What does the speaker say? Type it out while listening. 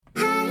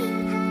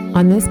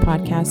On this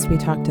podcast, we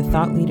talk to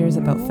thought leaders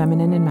about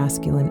feminine and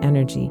masculine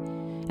energy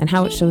and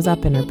how it shows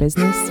up in our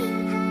business,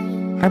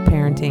 our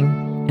parenting,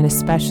 and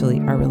especially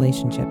our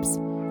relationships.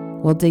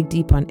 We'll dig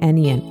deep on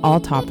any and all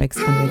topics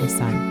under the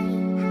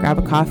sun. Grab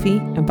a coffee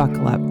and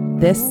buckle up.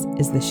 This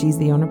is the She's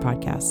the Owner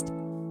podcast.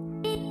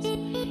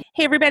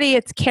 Hey, everybody,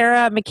 it's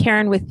Kara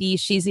McCarran with the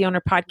She's the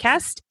Owner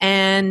podcast.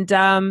 And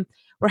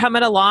we're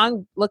humming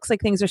along. Looks like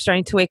things are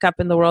starting to wake up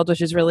in the world,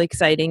 which is really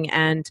exciting.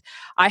 And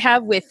I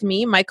have with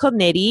me Michael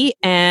Nitti,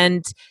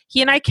 and he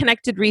and I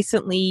connected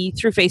recently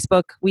through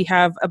Facebook. We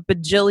have a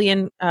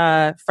bajillion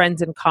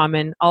friends in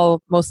common,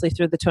 all mostly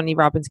through the Tony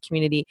Robbins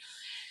community.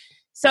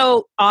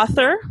 So,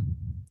 author,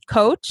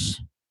 coach,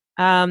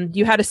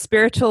 you had a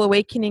spiritual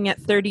awakening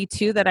at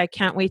 32 that I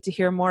can't wait to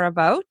hear more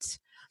about.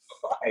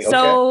 Okay.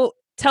 So,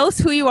 tell us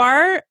who you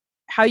are,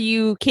 how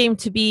you came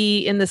to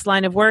be in this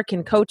line of work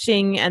and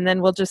coaching, and then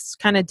we'll just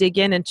kind of dig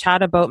in and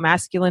chat about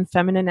masculine,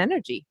 feminine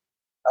energy.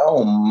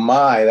 Oh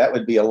my, that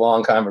would be a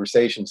long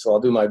conversation, so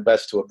I'll do my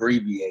best to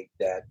abbreviate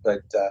that.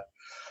 But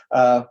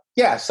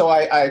so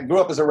I grew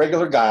up as a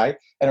regular guy,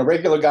 and a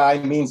regular guy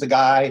means a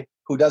guy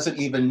who doesn't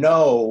even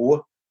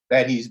know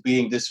that he's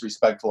being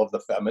disrespectful of the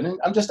feminine.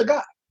 I'm just a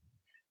guy.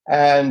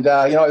 And,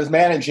 I was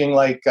managing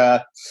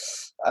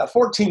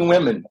 14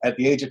 women at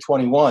the age of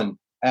 21.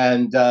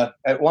 And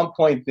at one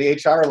point, the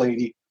HR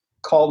lady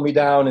called me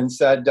down and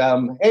said,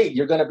 hey,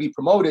 you're going to be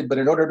promoted, but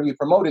in order to be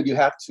promoted, you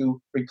have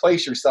to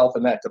replace yourself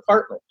in that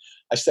department.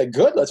 I said,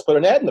 good, let's put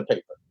an ad in the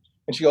paper.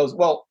 And she goes,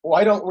 well,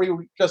 why don't we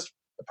just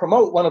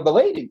promote one of the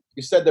ladies?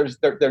 You said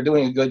they're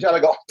doing a good job.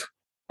 I go,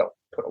 don't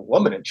put a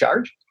woman in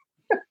charge.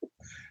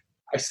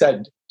 I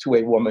said to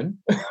a woman.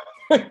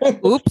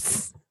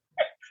 Oops.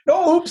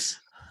 No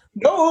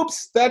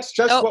oops. That's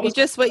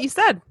just what you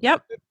said.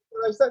 Yep.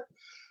 What I said.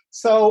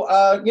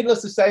 So,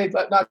 needless to say,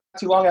 but not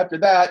too long after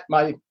that,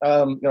 my,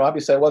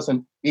 obviously I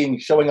wasn't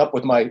showing up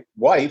with my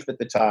wife at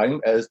the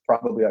time, as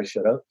probably I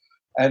should have.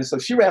 And so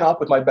she ran off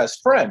with my best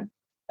friend,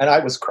 and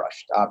I was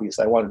crushed.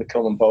 Obviously, I wanted to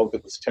kill them both.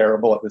 It was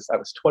terrible. I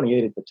was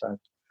 28 at the time.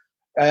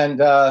 And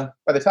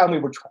by the time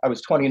I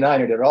was 29,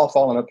 it had all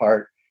fallen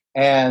apart.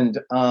 And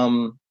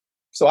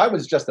so I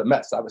was just a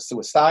mess. I was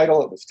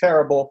suicidal. It was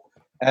terrible.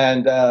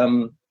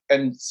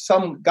 And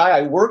some guy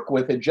I work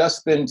with had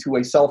just been to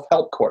a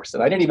self-help course,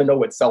 and I didn't even know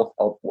what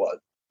self-help was.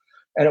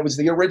 And it was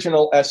the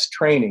original S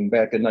training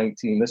back in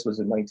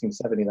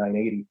 1979,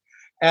 80.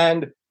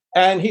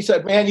 And he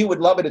said, man, you would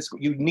love it.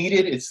 You need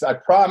it. I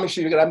promise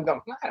you. I'm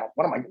going,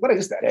 what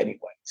is that anyway?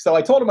 So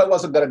I told him I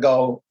wasn't going to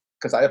go,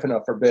 because I, if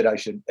enough forbid, I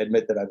should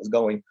admit that I was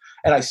going.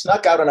 And I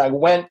snuck out and I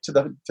went to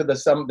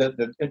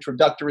the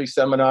introductory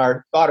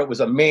seminar, thought it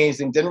was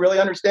amazing, didn't really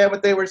understand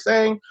what they were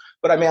saying,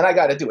 but I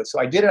got to do it. So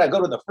I did it. I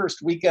go to the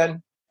first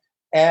weekend,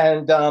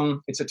 and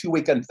it's a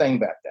 2-weekend thing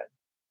back then.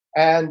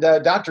 And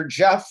Dr.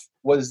 Jeff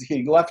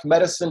he left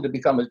medicine to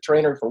become a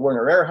trainer for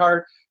Werner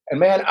Erhard. And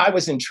man, I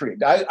was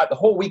intrigued. The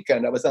whole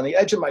weekend I was on the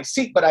edge of my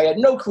seat, but I had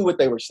no clue what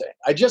they were saying.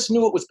 I just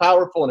knew it was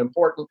powerful and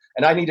important,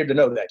 and I needed to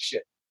know that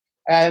shit.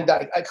 And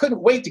I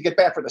couldn't wait to get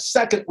back for the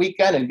second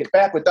weekend and get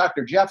back with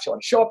Dr. Jeff. She'll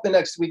show up the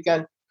next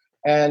weekend.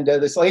 And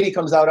this lady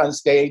comes out on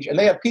stage, and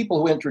they have people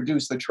who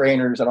introduce the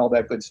trainers and all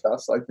that good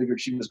stuff. So I figured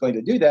she was going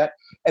to do that.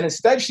 And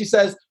instead she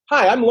says,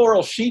 hi, I'm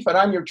Laurel Sheaf, and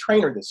I'm your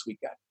trainer this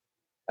weekend.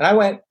 And I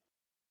went,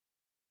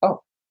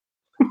 oh,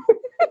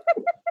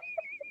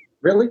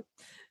 really?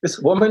 This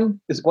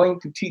woman is going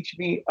to teach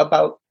me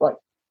about life.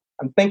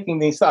 I'm thinking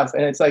these thoughts,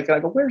 and it's like, and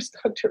I go, where's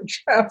Dr.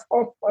 Jeff?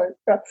 Oh my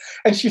God.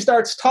 And she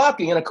starts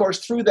talking. And of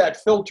course, through that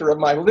filter of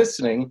my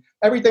listening,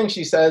 everything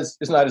she says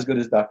is not as good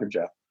as Dr.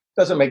 Jeff.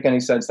 Doesn't make any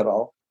sense at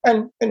all.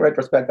 And in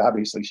retrospect,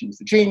 obviously she was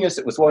a genius.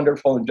 It was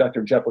wonderful. And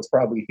Dr. Jeff was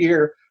probably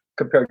here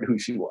compared to who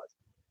she was,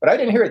 but I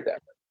didn't hear it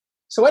that way.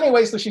 So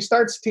anyway, so she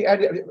starts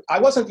I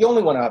wasn't the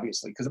only one,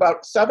 obviously, because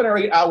about 7 or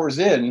 8 hours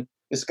in,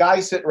 this guy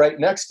sitting right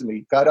next to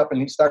me got up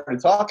and he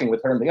started talking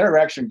with her, and the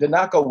interaction did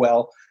not go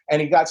well.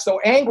 And he got so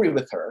angry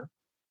with her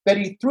that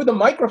he threw the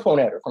microphone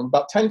at her from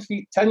about 10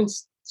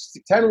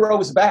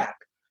 rows back.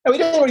 And we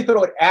didn't really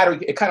throw it at her.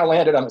 It kind of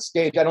landed on the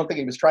stage. I don't think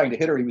he was trying to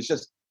hit her. He was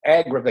just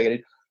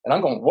aggravated. And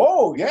I'm going,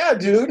 whoa, yeah,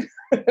 dude.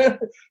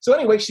 So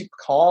anyway, she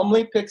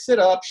calmly picks it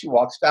up. She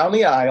walks down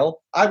the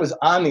aisle. I was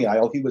on the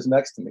aisle. He was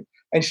next to me.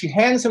 And she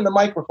hands him the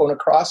microphone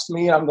across to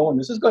me. And I'm going,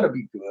 this is going to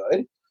be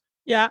good.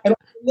 Yeah. And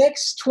for the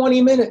next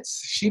 20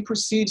 minutes, she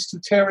proceeds to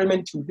tear him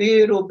into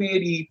little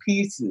bitty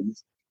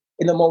pieces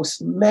in the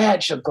most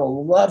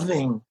magical,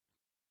 loving,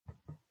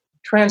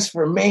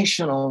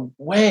 transformational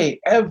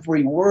way.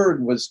 Every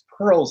word was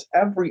pearls,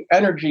 every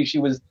energy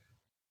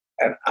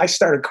and I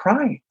started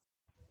crying.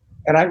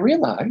 And I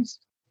realized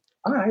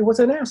I was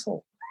an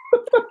asshole.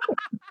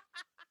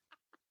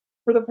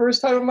 For the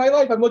first time in my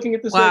life, I'm looking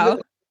at this wow.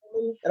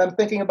 And I'm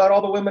thinking about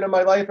all the women in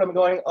my life. And I'm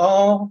going,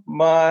 oh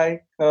my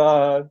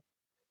God.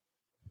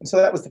 And so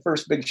that was the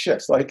first big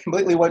shift. So I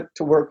completely went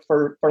to work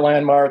for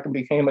Landmark and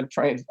became a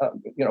trained,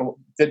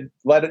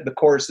 led the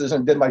courses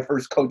and did my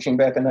first coaching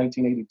back in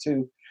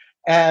 1982.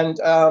 And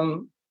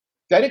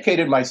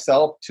dedicated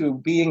myself to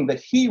being the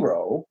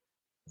hero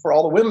for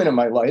all the women in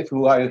my life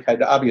who I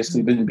had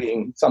obviously been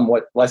being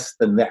somewhat less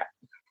than that,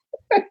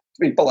 to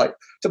be polite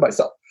to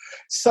myself.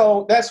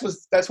 So that's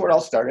where it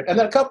all started. And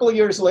then a couple of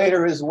years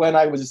later is when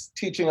I was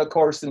teaching a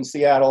course in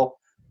Seattle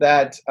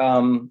that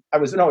I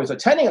was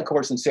attending a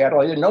course in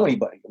Seattle. I didn't know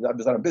anybody. I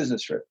was on a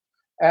business trip.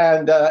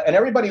 And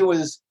everybody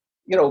was,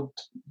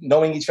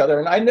 knowing each other.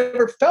 And I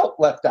never felt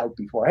left out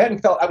before.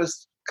 I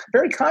was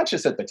very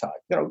conscious at the time.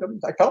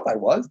 I felt I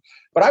was,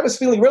 but I was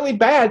feeling really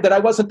bad that I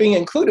wasn't being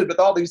included with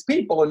all these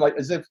people. And like,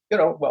 as if,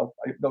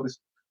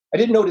 I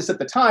didn't notice at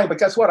the time, but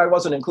guess what? I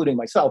wasn't including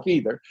myself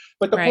either.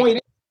 But the point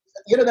is,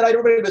 at the end of the night,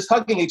 everybody was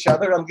hugging each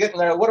other. I'm getting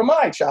there. What am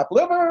I, chopped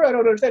liver? I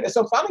don't understand. And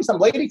so finally some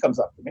lady comes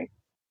up to me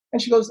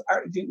and she goes,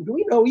 do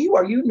we know you?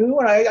 Are you new?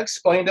 And I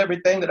explained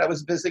everything that I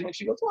was visiting. And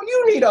she goes, well,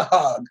 you need a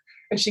hug.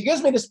 And she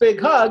gives me this big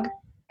hug.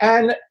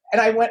 And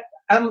I went,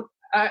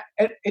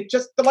 it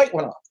just, the light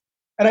went off.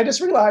 And I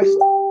just realized,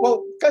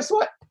 well, guess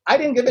what? I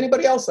didn't give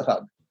anybody else a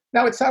hug.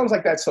 Now it sounds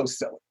like that's so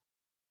silly.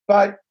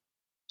 But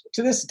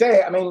to this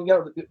day,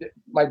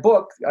 my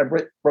book I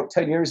wrote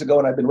 10 years ago,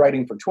 and I've been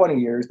writing for 20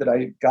 years that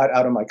I got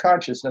out of my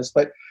consciousness.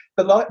 But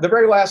the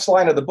very last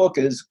line of the book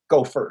is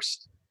go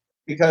first,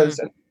 because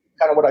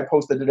kind of what I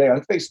posted today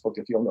on Facebook,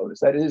 if you'll notice,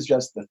 that is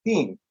just the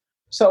theme.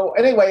 So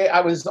anyway, I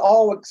was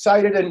all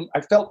excited and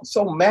I felt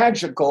so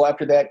magical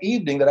after that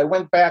evening that I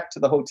went back to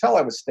the hotel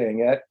I was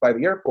staying at by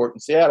the airport in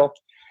Seattle.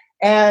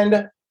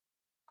 And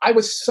I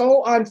was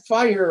so on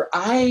fire.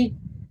 I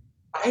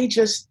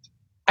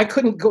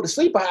couldn't go to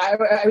sleep.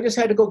 I just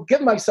had to go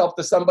give myself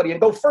to somebody and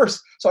go first.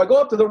 So I go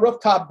up to the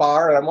rooftop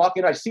bar and I'm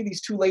walking. I see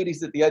these two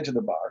ladies at the edge of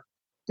the bar.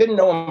 Didn't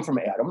know them from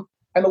Adam.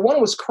 And the one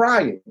was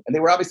crying and they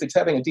were obviously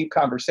having a deep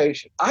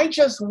conversation. I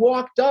just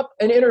walked up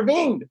and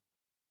intervened.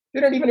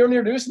 Didn't even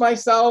introduce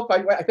myself.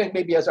 I think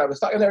maybe as I was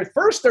talking there,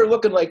 first they're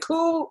looking like,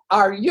 who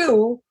are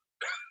you?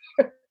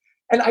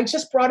 And I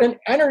just brought an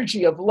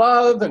energy of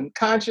love and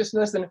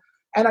consciousness. And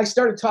I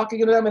started talking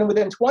to them. And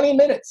within 20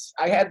 minutes,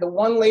 I had the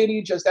one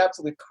lady just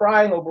absolutely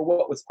crying over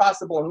what was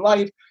possible in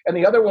life. And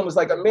the other one was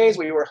like amazed.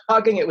 We were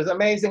hugging. It was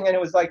amazing. And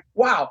it was like,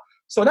 wow.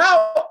 So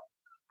now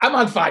I'm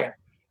on fire.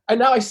 And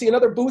now I see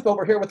another booth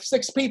over here with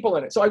 6 people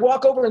in it. So I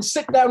walk over and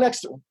sit down next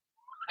to them.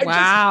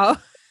 Wow.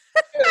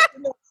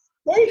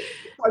 Wait,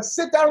 I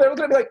sit down, they're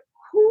going to be like,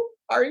 who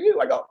are you?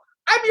 I go,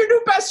 I'm your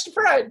new best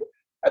friend.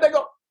 And they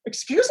go,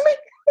 excuse me?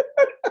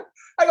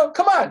 I go,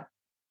 come on,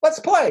 let's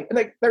play.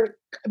 And they're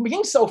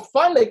being so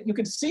fun that you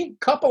could see a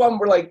couple of them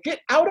were like,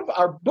 get out of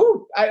our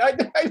booth.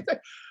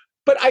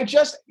 But I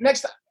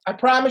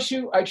promise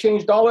you, I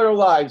changed all their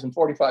lives in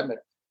 45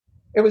 minutes.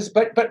 It was,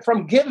 but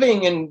from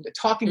giving and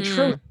talking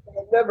truth,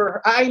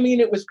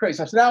 it was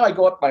crazy. So now I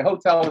go up my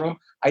hotel room.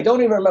 I don't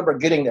even remember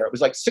getting there. It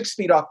was like 6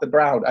 feet off the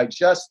ground. I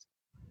just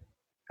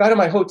got in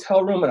my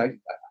hotel room and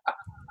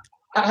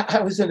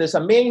I was in this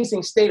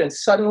amazing state, and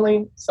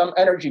suddenly some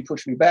energy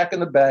pushed me back in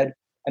the bed.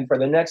 And for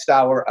the next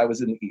hour, I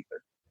was in the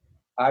ether.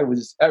 I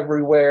was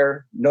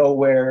everywhere,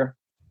 nowhere,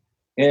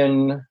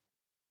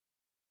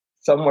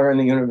 somewhere in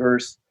the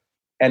universe.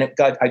 And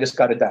I just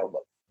got a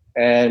download.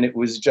 And it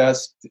was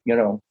just,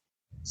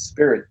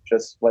 spirit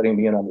just letting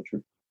me in on the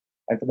truth.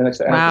 And for the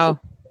next hour,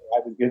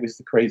 it was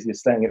the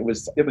craziest thing. It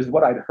was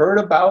what I'd heard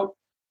about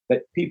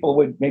that people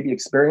would maybe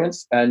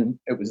experience, and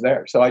it was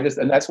there. So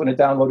and that's when it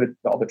downloaded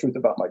all the truth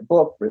about my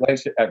book,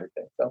 relationship,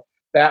 everything. So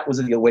that was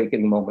the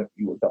awakening moment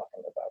you were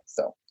talking about.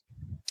 So,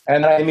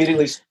 and I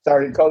immediately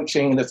started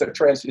coaching. It's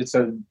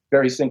a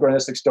very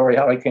synchronistic story,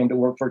 how I came to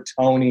work for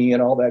Tony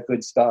and all that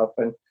good stuff.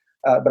 And,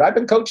 but I've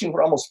been coaching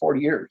for almost 40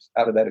 years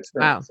out of that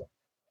experience. Wow.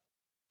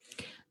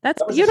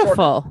 That's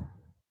beautiful.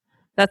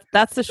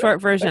 That's the short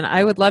version.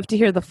 I would love to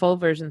hear the full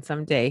version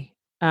someday.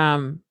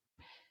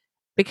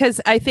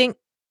 Because I think,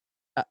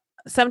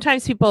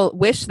 sometimes people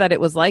wish that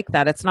it was like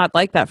that. It's not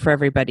like that for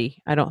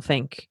everybody, I don't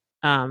think.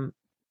 Good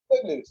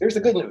news. Here's the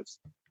good news.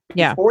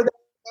 Yeah. Before that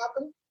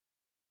happened,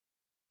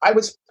 I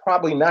was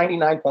probably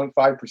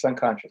 99.5%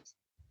 conscious.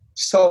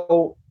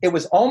 So it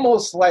was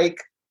almost like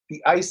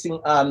the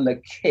icing on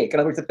the cake. In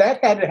other words, if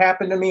that hadn't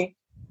happened to me,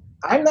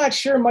 I'm not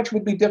sure much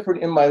would be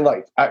different in my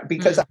life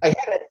because I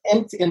had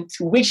an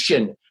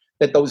intuition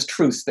that those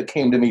truths that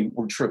came to me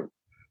were true.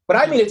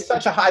 But it's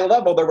such a high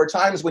level. There were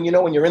times when,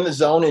 when you're in the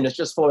zone and it's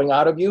just flowing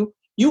out of you,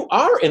 you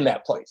are in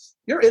that place.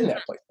 You're in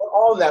that place. We're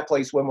all in that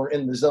place when we're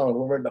in the zone,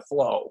 when we're in the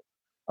flow.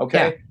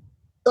 Okay. Yeah.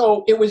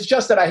 So it was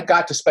just that I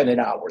got to spend an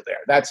hour there.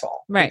 That's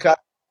all. Right. Because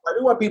I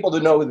do want people to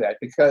know that,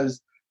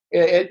 because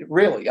it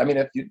really,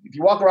 if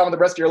you walk around with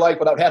the rest of your life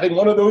without having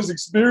one of those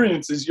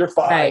experiences, you're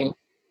fine. Right.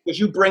 Because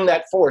you bring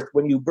that forth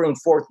when you bring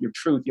forth your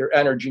truth, your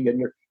energy, and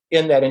you're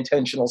in that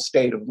intentional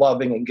state of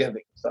loving and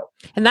giving. So,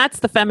 and that's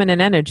the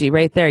feminine energy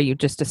right there you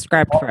just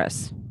described for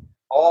us.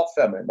 All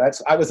feminine.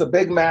 I was a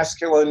big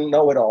masculine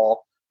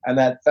know-it-all, and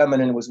that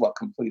feminine was what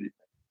completed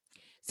me.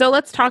 So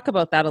let's talk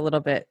about that a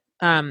little bit.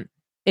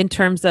 In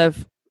terms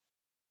of,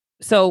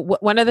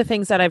 one of the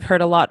things that I've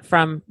heard a lot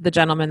from the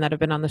gentlemen that have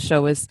been on the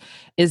show is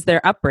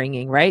their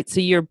upbringing, right? So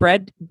you're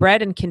bred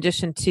and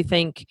conditioned to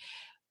think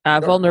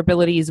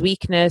vulnerability is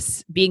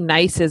weakness, being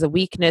nice is a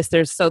weakness.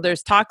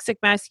 There's toxic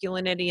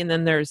masculinity, and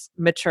then there's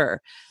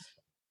mature.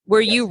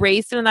 Were you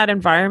raised in that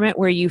environment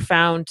where you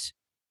found,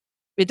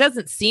 it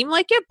doesn't seem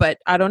like it, but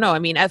I don't know. I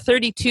mean, at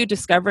 32,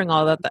 discovering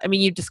all that, I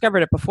mean, you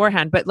discovered it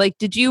beforehand, but like,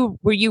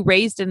 were you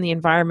raised in the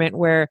environment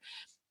where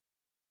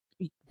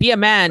be a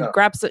man,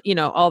 grab,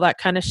 all that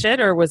kind of shit,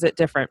 or was it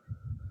different?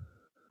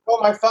 Well,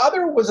 my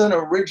father was an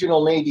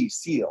original Navy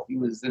SEAL. He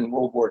was in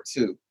World War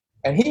II.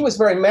 And he was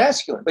very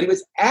masculine, but he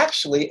was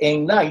actually a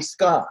nice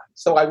guy.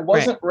 So I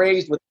wasn't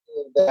raised with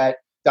that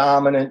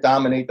dominate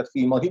the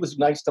female. He was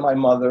nice to my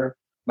mother.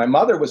 My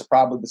mother was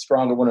probably the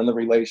stronger one in the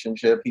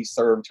relationship. He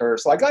served her.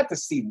 So I got to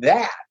see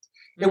that.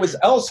 It was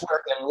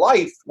elsewhere in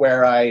life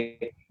where I,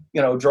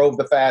 drove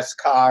the fast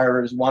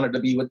cars, wanted to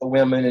be with the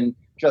women, and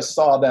just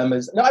saw them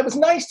as, no, I was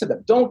nice to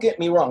them. Don't get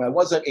me wrong. I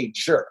wasn't a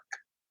jerk.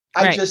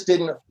 I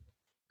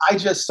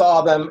just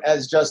saw them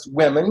as just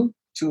women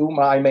to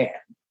my man.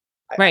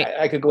 Right.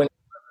 I could go in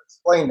and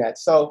explain that.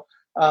 So,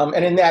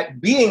 and in that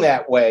being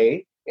that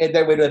way,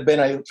 there would have been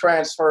a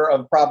transfer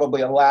of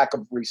probably a lack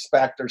of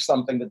respect or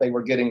something that they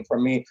were getting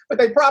from me.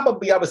 But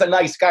I was a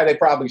nice guy. They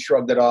probably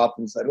shrugged it off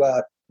and said,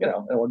 well,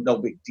 no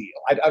big deal.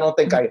 I don't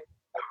think I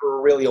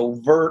ever really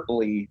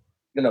overtly,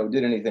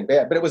 did anything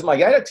bad. But it was my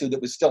attitude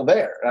that was still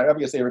there. And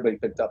obviously everybody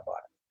picked up on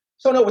it.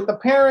 So no, with the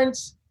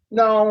parents,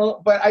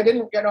 no, but I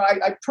didn't,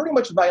 I pretty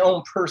much was my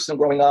own person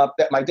growing up.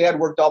 That my dad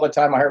worked all the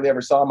time. I hardly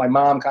ever saw him. My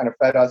mom kind of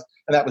fed us,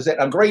 and that was it.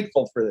 I'm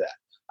grateful for that.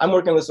 I'm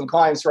working with some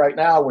clients right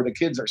now where the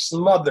kids are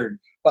smothered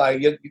by,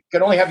 you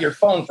can only have your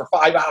phone for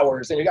 5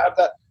 hours, and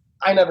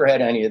I never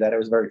had any of that. I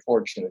was very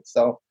fortunate.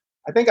 So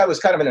I think I was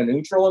kind of in a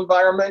neutral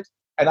environment,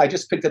 and I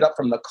just picked it up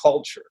from the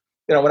culture.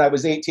 When I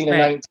was 18 and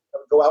 19, I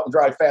would go out and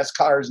drive fast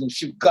cars and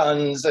shoot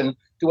guns and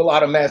do a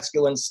lot of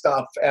masculine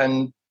stuff,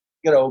 and,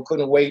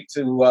 couldn't wait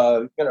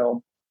to,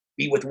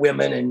 be with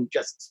women and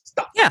just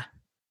stuff. Yeah.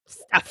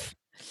 Stuff.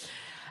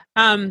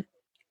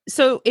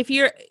 So if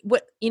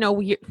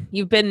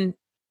you've been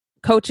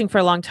coaching for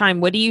a long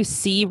time, what do you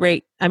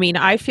see I mean,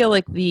 I feel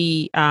like in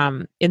the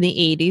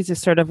 80s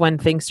is sort of when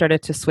things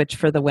started to switch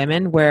for the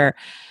women, where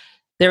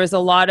there was a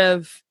lot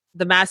of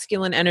the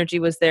masculine energy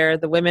was there.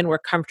 The women were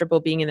comfortable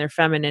being in their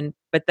feminine,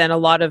 but then a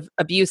lot of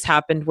abuse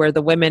happened where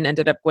the women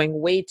ended up going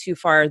way too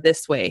far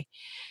this way.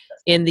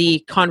 In the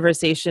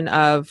conversation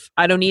of,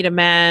 I don't need a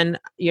man,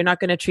 you're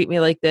not going to treat me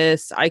like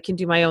this, I can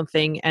do my own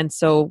thing. And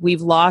so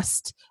we've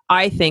lost,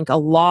 I think, a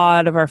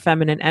lot of our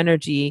feminine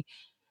energy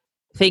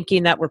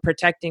thinking that we're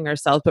protecting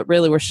ourselves, but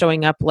really we're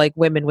showing up like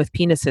women with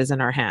penises in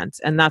our hands.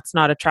 And that's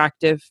not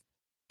attractive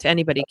to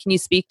anybody. Can you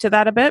speak to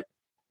that a bit?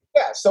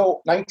 Yeah.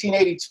 So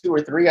 1982 or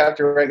 3,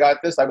 after I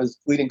got this, I was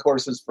leading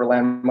courses for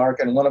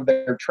Landmark, and one of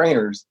their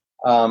trainers,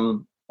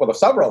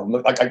 several of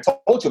them. Like I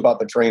told you about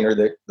the trainer,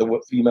 the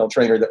female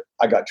trainer that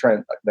I got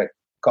trained, that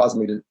caused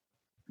me to,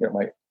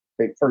 my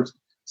first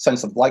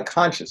sense of light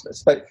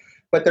consciousness.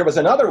 But there was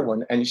another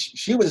one, and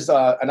she was,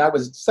 and I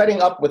was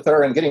setting up with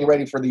her and getting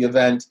ready for the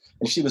event,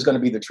 and she was going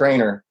to be the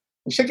trainer.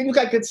 And you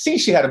could see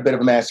she had a bit of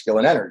a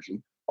masculine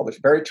energy. Although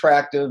she's very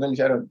attractive, and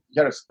she had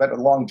a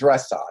long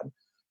dress on.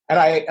 And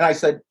I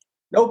said,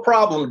 no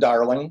problem,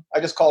 darling. I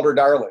just called her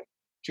darling.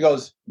 She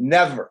goes,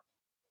 never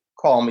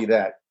call me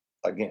that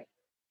again.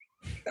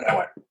 And I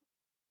went,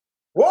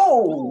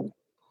 whoa,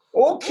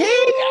 okay.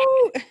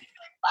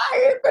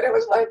 But it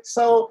was like,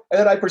 so, and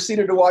then I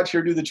proceeded to watch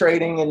her do the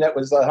training, and that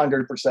was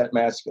 100%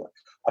 masculine.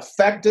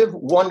 Effective,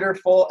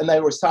 wonderful. And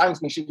there was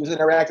times when she was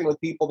interacting with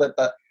people that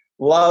the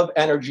love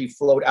energy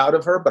flowed out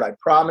of her, but I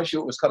promise you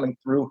it was coming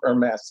through her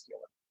masculine,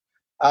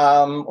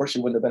 or she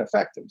wouldn't have been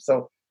effective.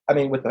 So, I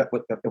mean,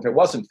 if it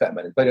wasn't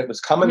feminine, but it was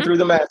coming through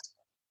the masculine.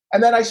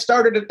 And then I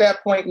started at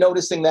that point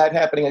noticing that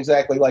happening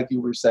exactly like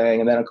you were saying.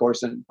 And then, of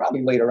course,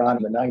 probably later on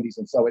in the 90s.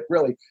 And so it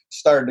really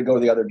started to go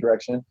the other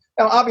direction.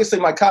 Now, obviously,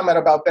 my comment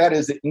about that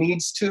is it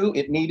needed to.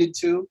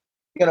 You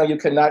cannot you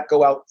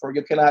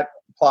cannot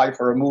apply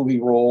for a movie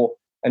role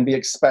and be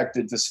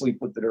expected to sleep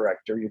with the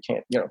director. You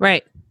can't,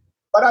 Right.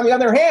 But on the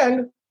other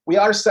hand, we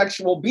are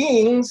sexual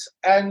beings,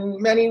 and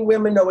many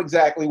women know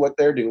exactly what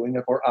they're doing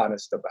if we're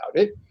honest about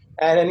it.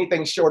 And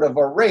anything short of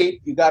a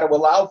rape, you got to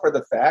allow for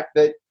the fact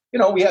that,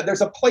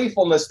 there's a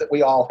playfulness that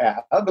we all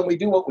have, and we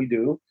do what we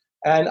do.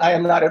 And I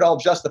am not at all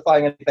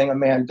justifying anything a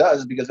man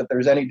does, because if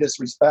there's any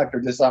disrespect or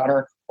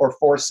dishonor or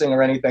forcing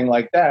or anything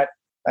like that,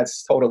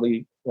 that's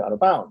totally out of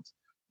bounds.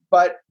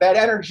 But that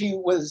energy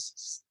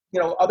was,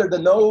 other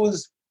than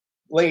those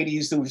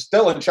ladies who are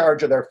still in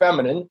charge of their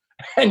feminine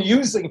and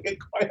using it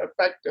quite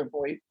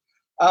effectively.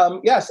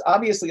 Yes,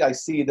 obviously I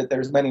see that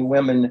there's many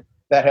women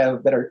that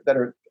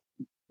are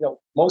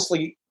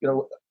mostly,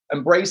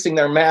 embracing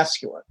their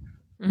masculine.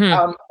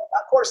 Mm-hmm.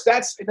 Of course,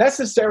 that's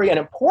necessary and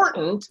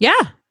important. Yeah,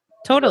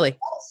 totally.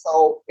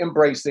 Also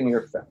embracing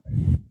your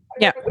feminine.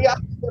 Yeah. We have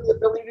the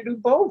ability to do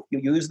both. You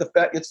use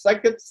it's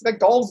like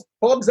golf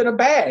clubs in a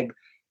bag.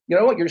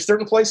 You're a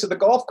certain place at the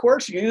golf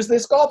course, you use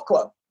this golf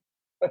club.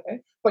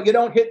 Okay? But you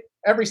don't hit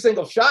every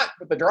single shot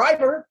with the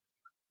driver.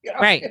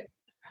 Right.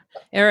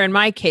 Or in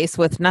my case,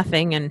 with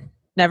nothing and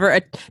never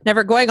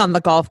going on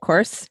the golf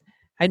course.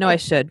 I know I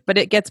should, but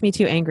it gets me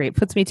too angry. It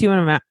puts me too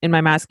in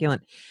my masculine.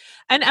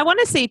 And I want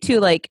to say too,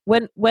 like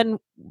when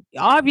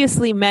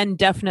obviously men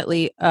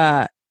definitely,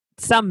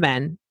 some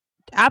men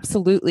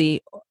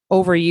absolutely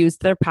overuse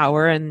their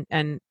power and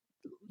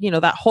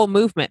that whole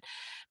movement.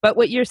 But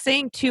what you're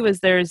saying too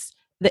is there's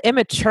the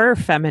immature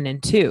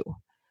feminine too,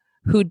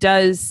 who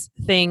does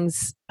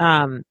things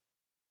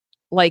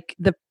like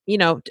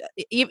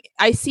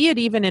I see it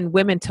even in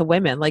women to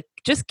women, like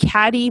just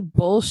catty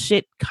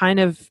bullshit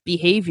kind of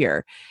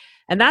behavior.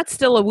 And that's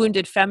still a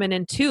wounded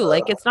feminine too.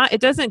 Like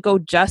it doesn't go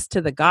just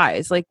to the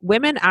guys. Like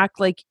women act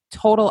like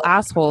total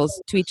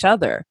assholes to each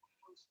other.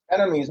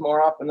 Enemies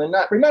more often than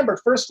not. Remember,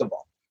 first of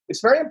all,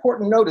 it's very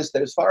important to notice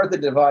that as far as the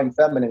divine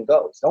feminine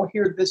goes, don't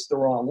hear this the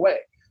wrong way,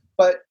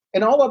 but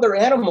in all other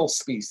animal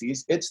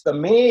species, it's the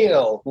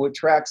male who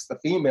attracts the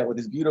female with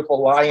his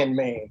beautiful lion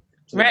mane.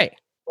 Right.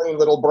 Plain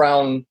little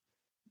brown,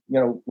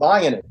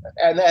 lion.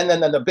 And then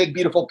the big,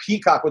 beautiful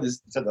peacock with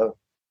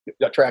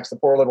attracts the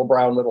poor little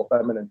brown little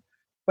feminine.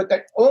 But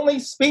the only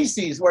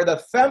species where the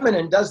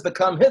feminine does the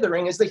come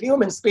hithering is the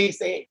human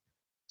species.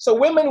 So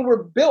women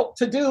were built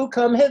to do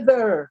come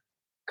hither.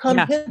 Come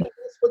hither.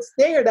 That's what's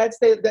there. That's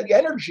the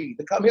energy,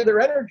 the come hither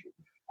energy.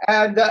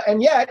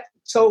 And yet,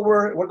 so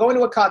we're going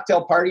to a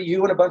cocktail party,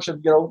 you and a bunch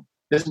of,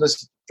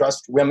 business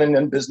dressed women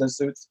in business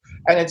suits.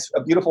 And it's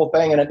a beautiful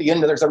thing. And at the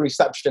end, there's a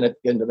reception at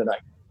the end of the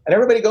night. And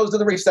everybody goes to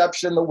the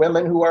reception, the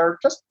women who are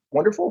just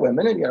wonderful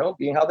women and,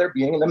 being how they're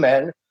being, and the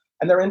men,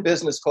 and they're in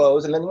business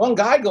clothes. And then one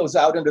guy goes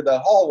out into the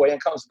hallway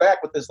and comes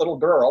back with this little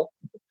girl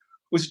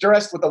who's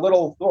dressed with a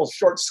little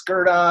short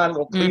skirt on,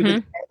 little cleavage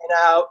hanging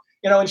out,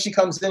 and she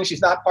comes in,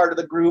 she's not part of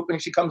the group,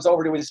 and she comes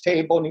over to his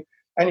table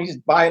and he's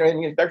buying her,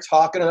 and they're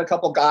talking, and a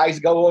couple guys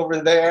go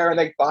over there and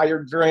they buy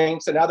her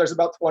drinks, and now there's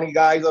about 20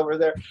 guys over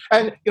there.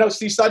 And,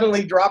 she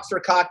suddenly drops her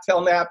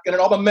cocktail napkin,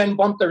 and all the men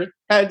bump their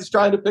heads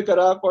trying to pick it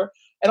up,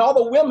 and all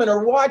the women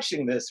are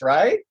watching this,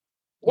 right?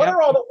 What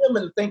are all the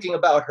women thinking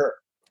about her?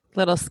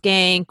 Little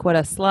skank, what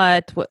a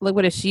slut.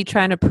 What is she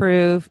trying to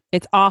prove?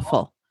 It's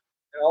awful.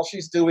 And all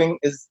she's doing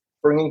is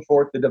bringing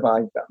forth the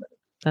divine feminine.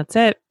 That's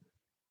it.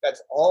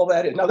 That's all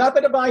that is. Now, not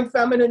the divine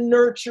feminine,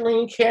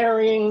 nurturing,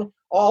 caring,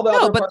 all that.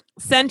 No, but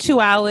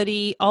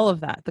sensuality, all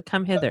of that. The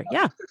come hither.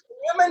 Yeah.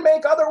 Women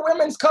make other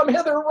women's come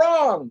hither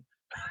wrong.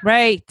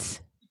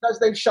 Right. Because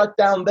they've shut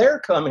down their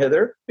come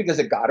hither because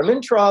it got them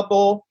in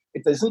trouble.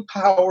 It isn't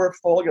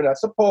powerful. You're not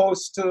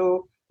supposed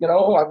to.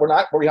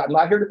 I'm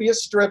not here to be a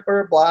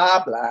stripper.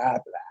 Blah blah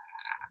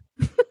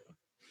blah.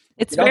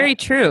 It's very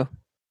true.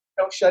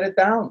 Don't shut it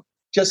down.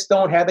 Just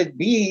don't have it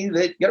be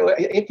that.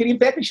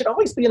 It should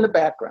always be in the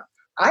background.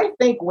 I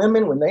think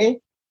women, when they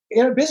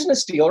in a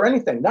business deal or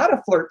anything, not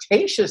a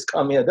flirtatious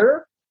come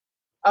hither.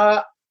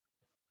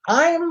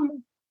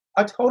 I'm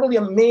a totally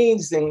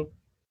amazing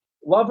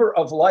lover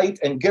of light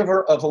and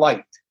giver of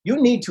light. You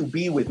need to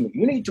be with me.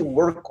 You need to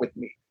work with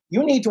me.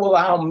 You need to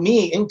allow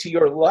me into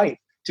your life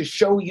to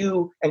show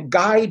you and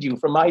guide you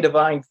from my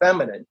divine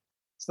feminine.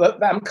 So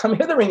that I'm come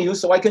hithering you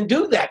so I can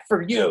do that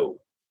for you.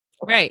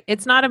 Right.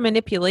 It's not a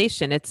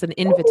manipulation. It's an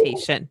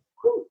invitation.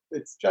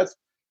 It's just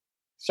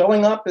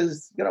showing up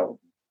as,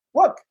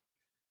 look,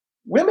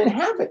 women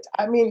have it.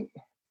 I mean,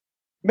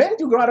 men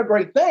do a lot of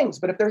great things,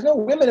 but if there's no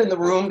women in the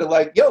room to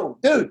like, yo,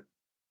 dude,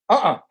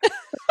 or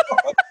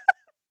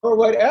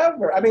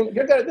whatever. I mean,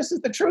 this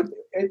is the truth.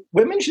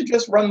 Women should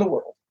just run the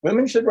world.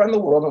 Women should run the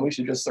world, and we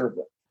should just serve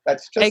them.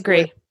 That's just. I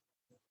agree.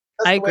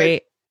 I agree.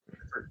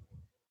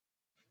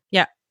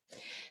 Yeah.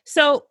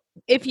 So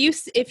if you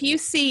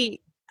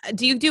see,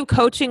 do you do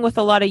coaching with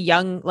a lot of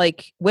young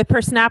like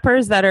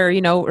whippersnappers that are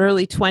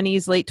early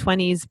 20s, late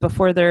 20s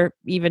before they're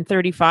even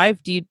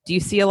 35? Do you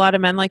see a lot of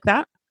men like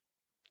that?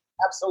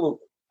 Absolutely.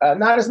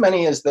 Not as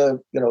many as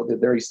the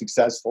very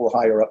successful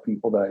higher up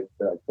people that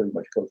I pretty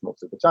much coach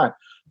most of the time,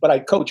 but I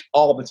coach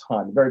all the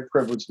time. I'm very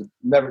privileged to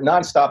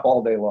nonstop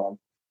all day long.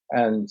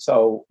 And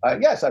so,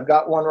 yes, I've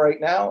got one right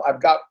now. I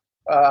got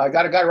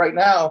a guy right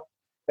now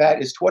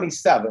that is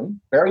 27,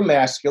 very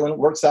masculine,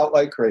 works out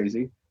like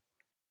crazy.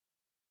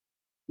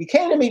 He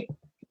came to me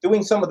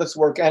doing some of this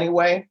work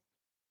anyway,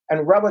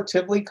 and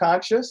relatively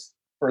conscious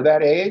for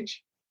that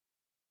age.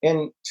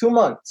 In 2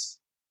 months,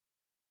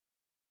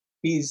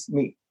 he's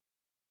me.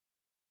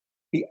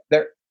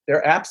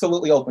 They're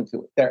absolutely open to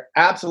it. They're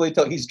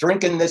absolutely he's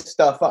drinking this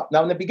stuff up.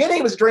 Now, in the beginning,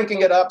 he was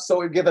drinking it up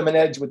so it would give him an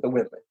edge with the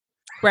women.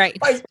 Right.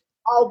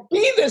 I'll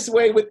be this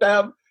way with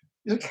them.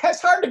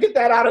 It's hard to get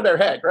that out of their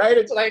head, right?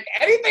 It's like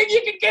anything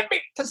you can give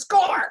me to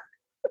score.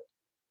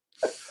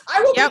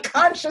 I will be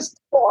conscious to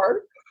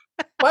score.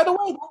 By the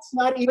way, that's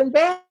not even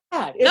bad.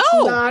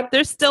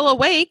 They're still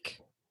awake.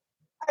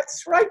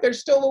 That's right. They're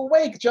still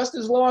awake, just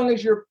as long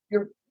as you're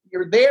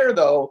there,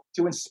 though,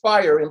 to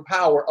inspire,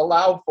 empower,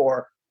 allow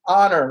for,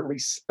 honor,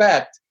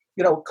 respect,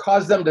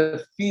 cause them to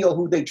feel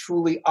who they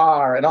truly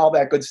are and all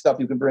that good stuff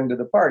you can bring to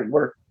the party.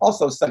 We're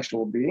also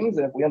sexual beings,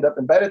 and if we end up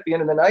in bed at the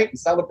end of the night and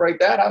celebrate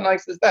that, how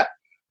nice is that?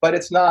 But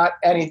it's not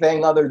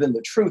anything other than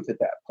the truth at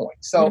that point.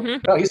 So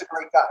he's a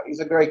great guy. He's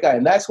a great guy.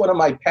 And that's one of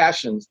my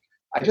passions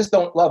I just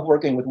don't love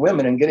working with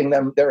women and getting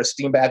their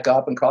esteem back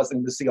up and causing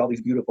them to see all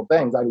these beautiful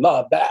things. I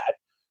love that.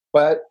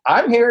 But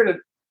I'm here to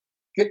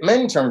get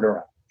men turned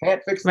around.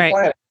 Can't fix the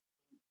planet.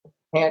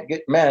 Can't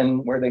get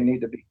men where they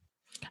need to be.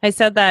 I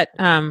said that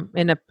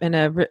in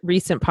a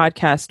recent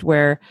podcast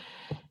where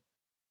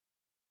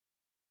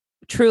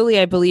truly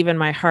I believe in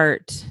my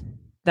heart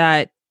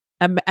that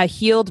a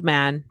healed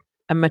man,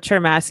 a mature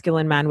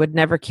masculine man, would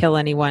never kill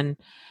anyone,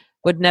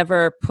 would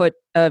never put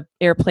an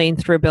airplane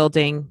through a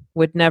building,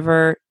 would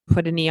never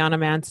put a knee on a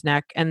man's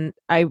neck. And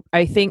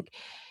I think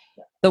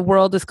the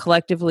world is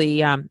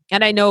collectively, and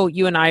I know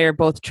you and I are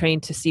both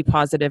trained to see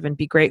positive and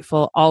be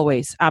grateful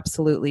always,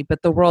 absolutely.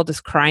 But the world is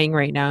crying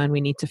right now, and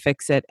we need to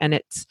fix it. And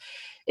it's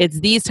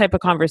these type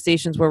of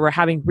conversations where we're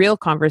having real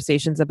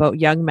conversations about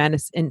young men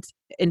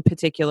in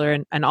particular,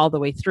 and all the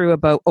way through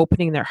about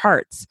opening their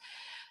hearts.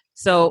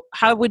 So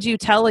how would you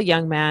tell a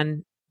young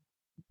man,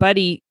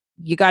 buddy,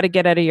 you got to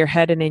get out of your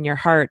head and in your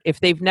heart? If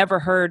they've never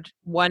heard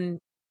one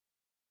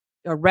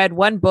or read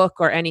one book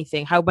or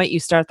anything, how might you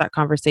start that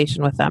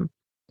conversation with them?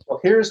 Well,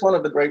 here's one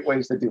of the great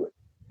ways to do it.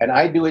 And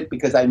I do it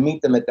because I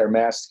meet them at their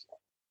masculine.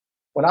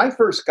 When I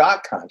first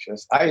got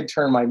conscious, I had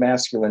turned my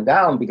masculine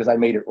down because I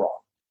made it wrong.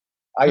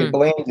 I had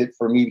blamed it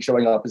for me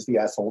showing up as the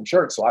asshole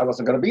jerk, so I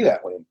wasn't going to be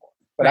that way anymore.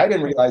 But I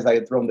didn't realize I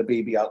had thrown the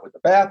baby out with the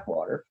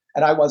bathwater,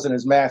 and I wasn't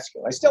as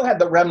masculine. I still had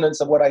the remnants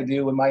of what I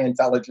do and my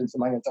intelligence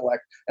and my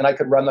intellect, and I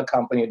could run the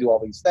company and do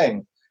all these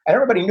things. And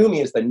everybody knew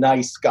me as the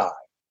nice guy.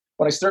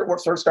 When I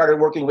first started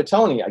working with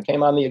Tony, I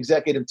came on the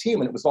executive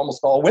team, and it was almost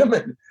all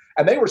women.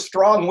 And they were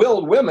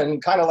strong-willed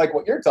women, kind of like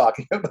what you're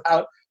talking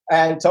about.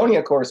 And Tony,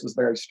 of course, was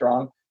very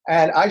strong.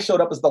 And I showed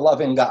up as the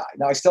loving guy.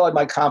 Now, I still had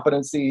my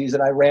competencies,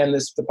 and I ran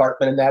this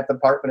department and that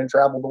department and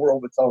traveled the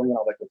world with Tony and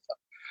all that good stuff.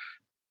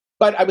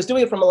 But I was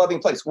doing it from a loving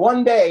place.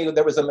 One day,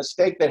 there was a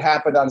mistake that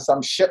happened on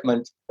some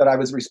shipment that I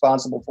was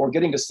responsible for,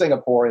 getting to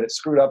Singapore, and it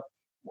screwed up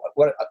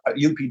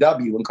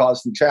UPW and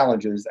caused some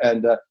challenges.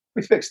 And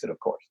we fixed it, of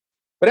course.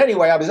 But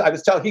anyway, I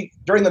was telling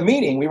during the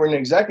meeting, we were in an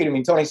executive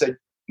meeting. Tony said,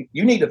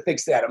 "You need to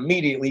fix that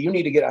immediately. You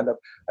need to get on the."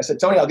 I said,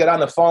 "Tony, I'll get on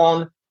the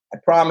phone. I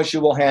promise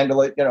you we'll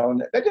handle it."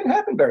 And that didn't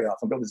happen very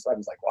often. But I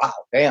was like, "Wow,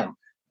 damn."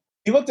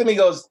 He looked at me, and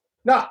goes,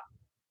 "No,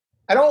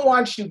 I don't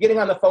want you getting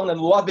on the phone and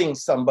loving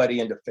somebody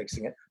into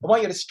fixing it. I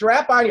want you to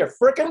strap on your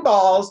frickin'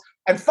 balls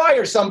and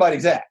fire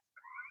somebody's ass."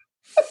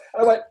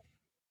 I went,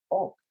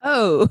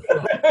 "Oh."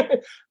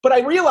 But I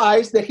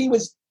realized that he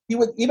was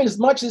even as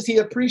much as he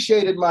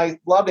appreciated my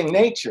loving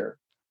nature,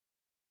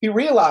 he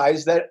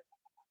realized that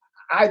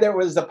there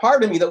was a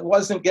part of me that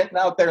wasn't getting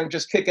out there and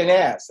just kicking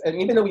ass.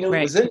 And even though he knew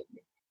it was in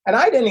me, and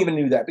I didn't even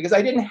know that because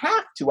I didn't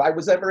have to. I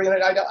was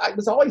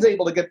always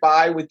able to get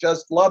by with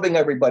just loving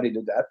everybody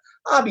to death.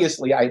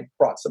 Obviously, I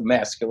brought some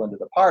masculine to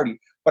the party,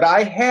 but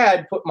I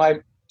had put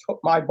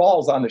my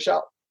balls on the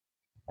shelf.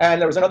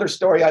 And there was another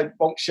story I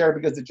won't share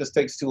because it just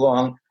takes too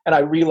long. And I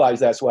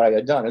realized that's what I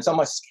had done. And so on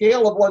a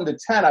scale of 1 to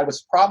 10, I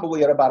was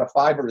probably at about a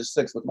 5 or a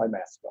 6 with my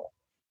masculine.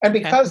 And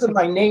because of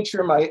my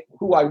nature,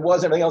 who I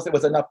was, and everything else, it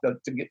was enough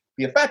to be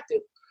effective.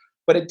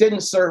 But it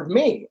didn't serve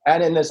me.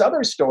 And in this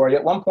other story,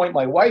 at one point,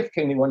 my wife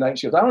came to me one night and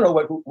she goes, "I don't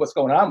know what's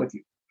going on with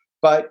you,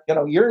 but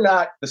you're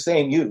not the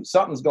same you.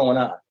 Something's going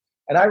on."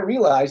 And I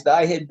realized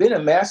I had been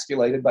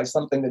emasculated by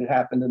something that had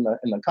happened in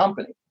the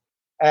company.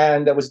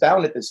 And I was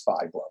down at this 5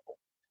 level.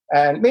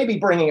 And maybe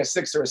bringing a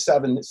 6 or a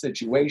 7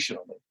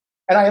 situationally.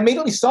 And I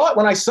immediately saw it.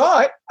 When I saw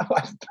it, I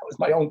was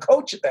my own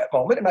coach at that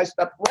moment, and I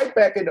stepped right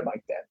back into my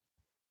den.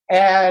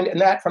 And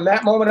that from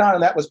that moment on,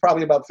 and that was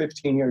probably about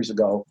 15 years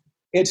ago,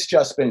 it's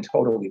just been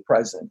totally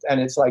present. And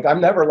it's like,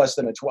 I'm never less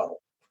than a 12.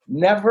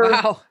 Never,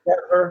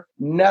 never,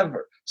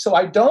 never. So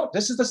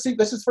this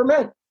is for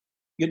men.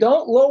 You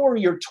don't lower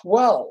your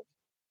 12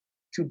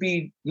 to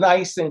be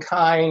nice and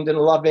kind and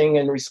loving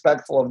and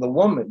respectful of the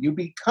woman. You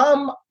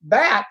become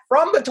that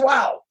from the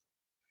 12.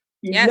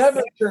 You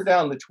never turn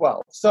down the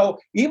 12. So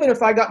even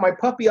if I got my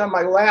puppy on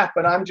my lap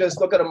and I'm just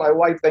looking at my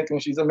wife thinking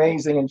she's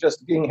amazing and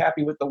just being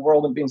happy with the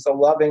world and being so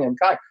loving and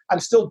kind, I'm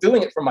still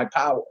doing it for my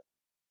power.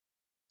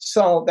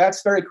 So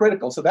that's very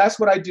critical. So that's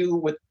what I do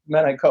with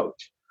men I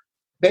coach.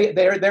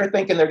 They're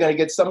thinking they're going to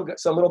get some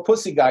little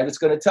pussy guy that's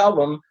going to tell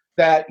them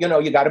that,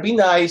 you got to be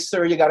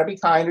nicer, you got to be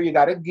kinder, you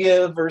got to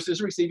give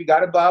versus receive, you got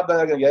to blah,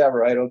 blah, blah. Yeah,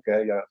 right,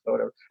 okay, yeah,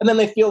 whatever. And then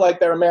they feel like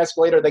they're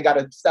emasculated, or they got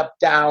to step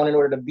down in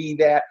order to be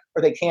that,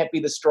 or they can't be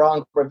the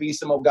strong,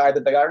 bravissimo guy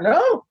that they are.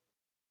 No.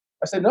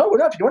 I said, no, we're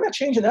not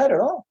changing that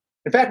at all.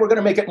 In fact, we're going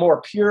to make it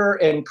more pure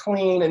and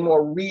clean and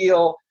more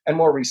real and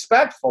more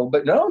respectful.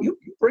 But no, you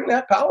bring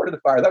that power to the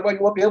fire. That way you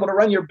won't be able to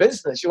run your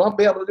business. You won't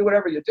be able to do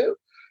whatever you do.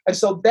 And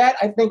so that,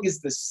 I think, is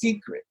the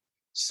secret.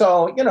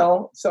 So,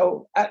 now,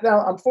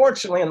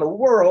 unfortunately, in the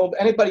world,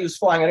 anybody who's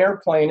flying an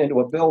airplane into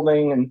a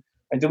building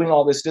and doing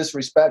all this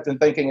disrespect and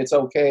thinking it's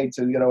okay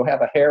to,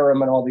 have a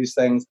harem and all these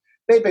things,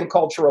 they've been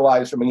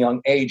culturalized from a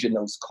young age in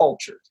those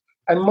cultures.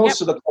 And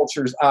most of the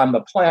cultures on the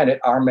planet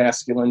are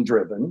masculine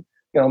driven,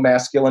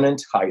 masculine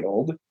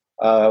entitled.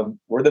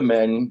 We're the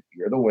men,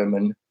 you're the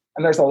women.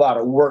 And there's a lot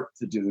of work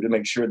to do to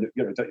make sure that,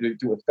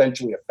 to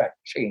eventually affect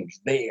change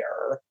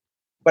there.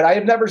 But I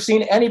have never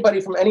seen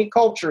anybody from any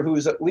culture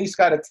who's at least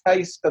got a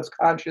taste of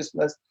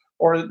consciousness,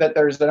 or that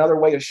there's another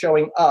way of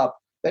showing up,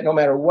 that no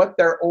matter what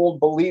their old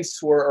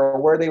beliefs were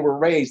or where they were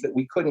raised, that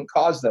we couldn't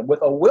cause them, with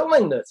a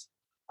willingness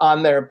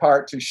on their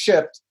part to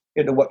shift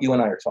into what you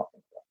and I are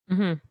talking about.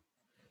 Mm-hmm.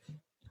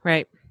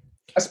 Right.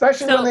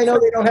 Especially when they know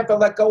they don't have to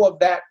let go of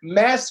that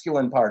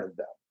masculine part of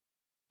them.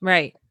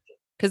 Right.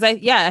 Because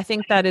I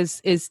think that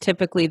is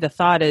typically the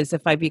thought is,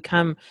 if I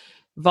become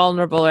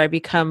vulnerable or I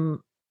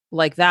become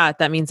like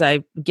that means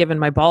I've given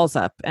my balls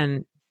up,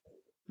 and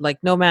like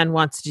no man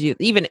wants to do,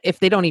 even if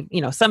they don't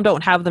even, some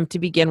don't have them to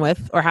begin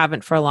with or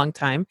haven't for a long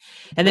time.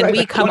 And then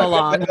we come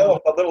along.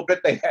 A little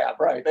bit they have,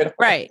 right.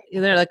 Right.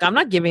 They're like, I'm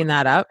not giving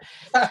that up.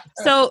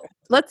 So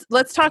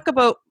let's talk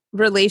about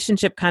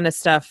relationship kind of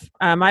stuff.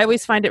 I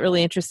always find it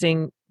really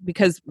interesting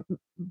because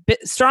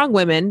strong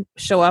women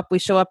we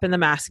show up in the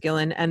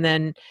masculine, and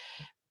then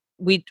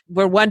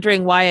we're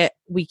wondering why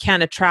we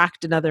can't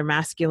attract another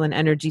masculine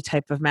energy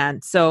type of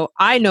man. So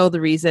I know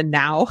the reason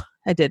now.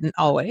 I didn't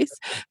always,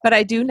 but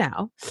I do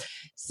now.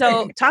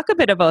 So talk a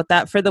bit about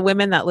that for the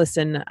women that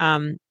listen.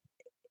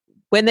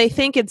 When they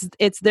think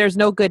it's there's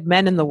no good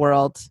men in the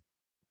world,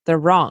 they're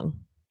wrong.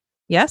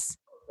 Yes?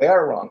 They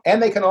are wrong.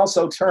 And they can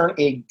also turn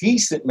a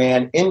decent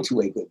man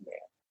into a good man,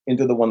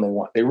 into the one they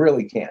want. They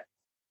really can.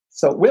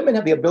 So women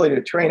have the ability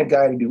to train a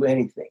guy to do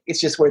anything. It's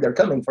just where they're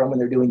coming from when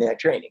they're doing that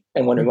training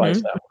and wondering why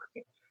it's not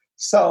working.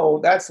 So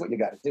that's what you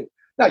got to do.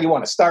 Now, you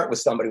want to start with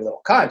somebody with a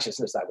little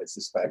consciousness, I would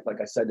suspect,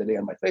 like I said today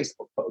on my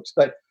Facebook post.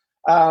 But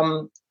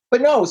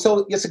no,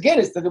 so yes, again,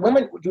 it's that the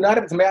women do not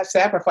have to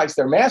sacrifice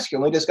their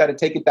masculine. They just got to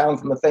take it down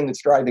from the thing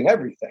that's driving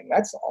everything.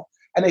 That's all.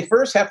 And they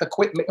first have to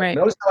quit. Right.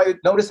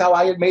 Notice how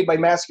I had made my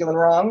masculine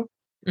wrong?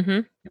 Mm-hmm.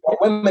 Well,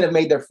 women have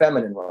made their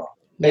feminine wrong.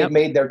 They've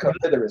made their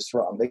commitherist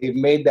wrong. They've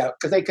made that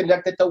because they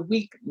connect it to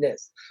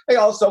weakness. They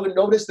also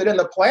notice that in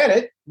the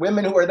planet,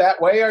 women who are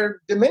that way are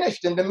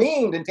diminished and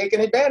demeaned and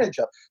taken advantage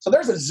of. So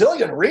there's a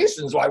zillion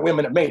reasons why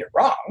women have made it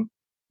wrong.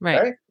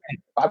 Right? If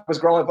I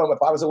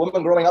was a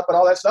woman growing up and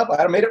all that stuff,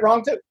 I'd have made it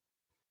wrong too.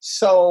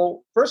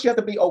 So first you have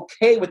to be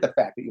okay with the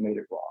fact that you made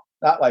it wrong.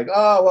 Not like,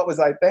 oh, what was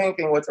I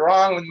thinking? What's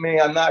wrong with me?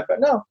 I'm not. But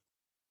no,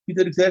 you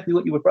did exactly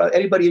what you would probably,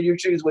 anybody in your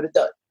shoes would have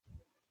done.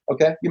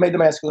 Okay? You made the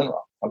masculine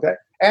wrong. Okay?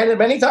 And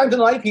many times in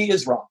life, he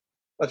is wrong.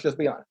 Let's just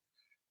be honest.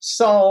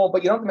 So,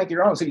 but you don't have to make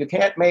your own. So you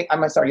can't make,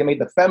 you made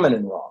the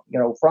feminine wrong,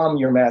 from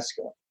your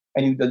masculine.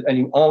 And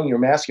you own your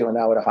masculine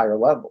now at a higher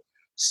level.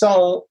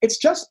 So it's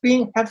just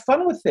have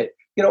fun with it.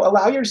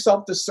 Allow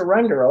yourself to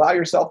surrender. Allow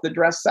yourself to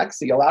dress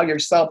sexy. Allow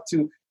yourself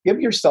to give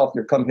yourself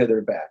your come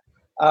hither back.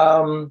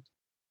 But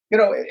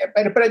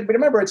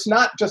remember, it's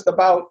not just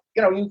about,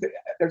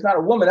 there's not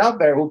a woman out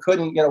there who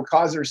couldn't,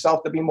 cause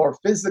herself to be more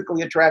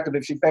physically attractive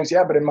if she thinks,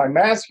 but in my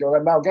masculine,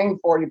 I've now gained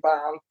 40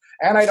 pounds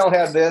and I don't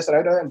have this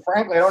and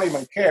frankly, I don't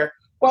even care.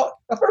 Well,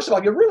 first of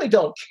all, you really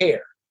don't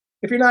care.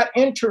 If you're not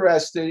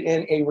interested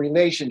in a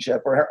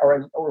relationship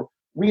or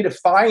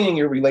redefining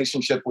your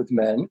relationship with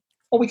men,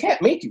 well, we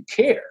can't make you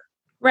care.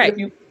 Right. But if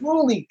you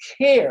truly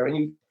care and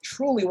you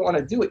truly want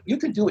to do it, you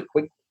can do it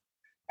quickly.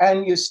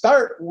 And you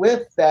start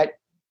with that,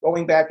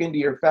 going back into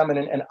your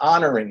feminine and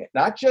honoring it,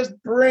 not just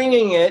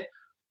bringing it,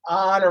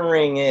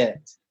 honoring it.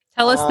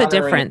 Tell us the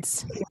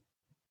difference.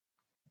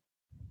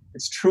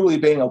 It's truly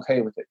being okay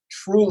with it,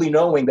 truly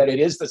knowing that it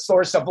is the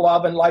source of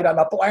love and light on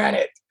the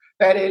planet,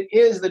 that it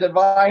is the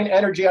divine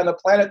energy on the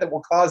planet that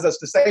will cause us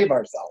to save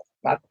ourselves,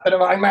 not the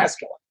divine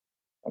masculine.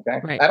 Okay?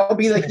 Right. That'll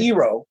be the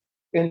hero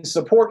in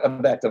support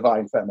of that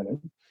divine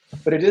feminine,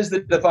 but it is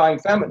the divine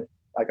feminine.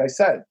 Like I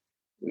said,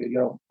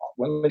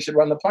 women should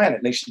run the planet,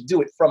 and they should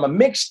do it from a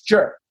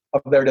mixture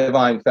of their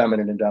divine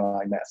feminine and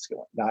divine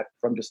masculine, not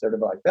from just their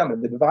divine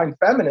feminine. The divine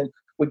feminine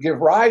would give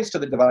rise to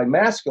the divine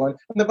masculine,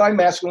 and the divine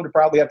masculine would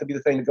probably have to be the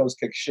thing that goes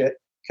kick shit,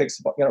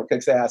 kicks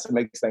ass and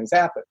makes things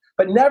happen,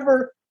 but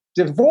never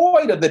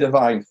devoid of the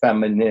divine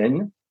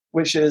feminine,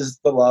 which is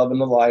the love and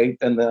the light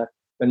and the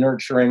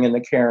nurturing and the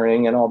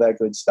caring and all that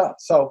good stuff.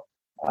 So,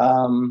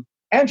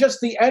 and just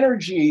the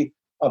energy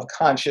of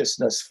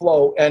consciousness,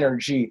 flow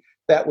energy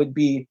that would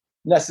be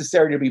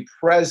necessary to be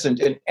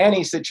present in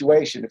any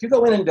situation. If you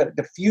go in and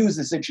diffuse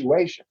the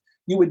situation,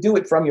 you would do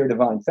it from your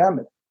divine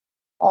feminine.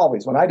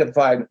 Always. When I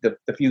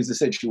diffuse the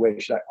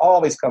situation, I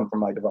always come from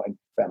my divine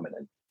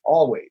feminine.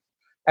 Always.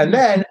 And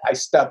then I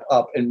step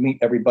up and meet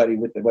everybody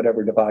with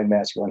whatever divine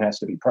masculine has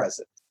to be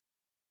present.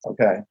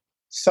 Okay?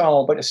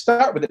 So, but to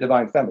start with the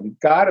divine feminine, you've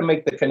got to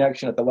make the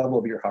connection at the level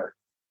of your heart.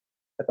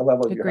 At the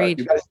level of your heart.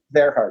 You've got to see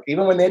their heart.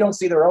 Even when they don't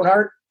see their own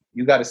heart,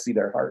 you got to see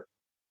their heart.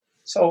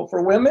 So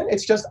for women,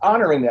 it's just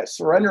honoring that,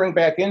 surrendering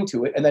back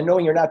into it, and then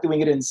knowing you're not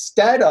doing it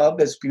instead of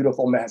this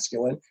beautiful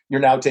masculine you're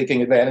now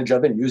taking advantage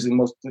of and using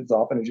most as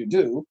often as you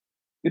do.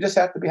 You just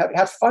have to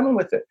have fun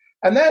with it.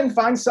 And then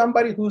find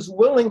somebody who's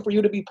willing for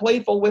you to be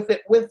playful with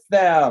it with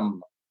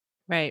them.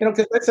 Right.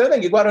 Because that's the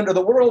thing. You go out into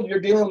the world, you're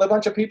dealing with a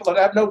bunch of people that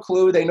have no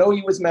clue. They know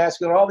you as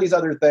masculine, all these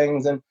other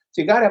things. And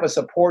so you got to have a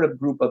supportive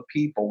group of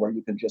people where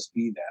you can just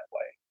be that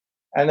way.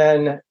 and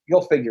then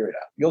you'll figure it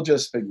out. You'll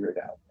just figure it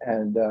out.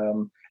 And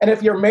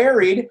if you're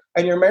married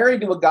and you're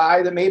married to a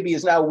guy that maybe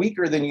is now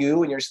weaker than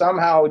you, and you're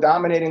somehow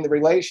dominating the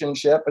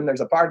relationship, and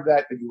there's a part of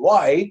that that you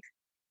like,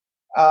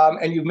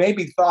 and you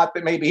maybe thought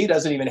that maybe he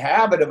doesn't even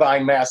have a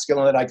divine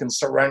masculine that I can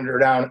surrender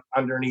down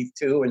underneath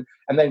to,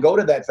 and then go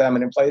to that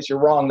feminine place, you're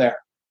wrong there.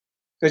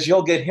 Because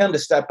you'll get him to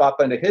step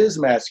up into his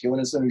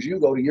masculine as soon as you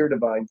go to your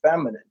divine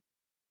feminine,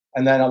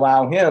 and then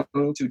allow him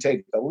to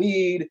take the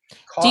lead.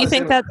 Do you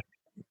think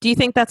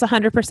that's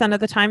 100% of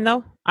the time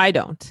though? I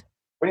don't.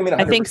 What do you mean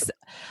 100%?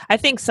 I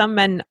think some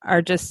men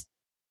are just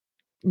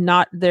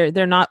not,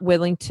 they're not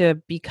willing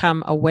to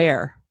become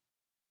aware.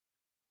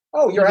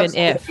 Oh, you're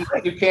absolutely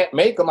right. You can't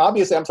make them.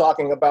 Obviously, I'm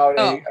talking about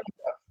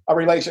a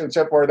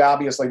relationship where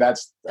obviously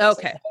that's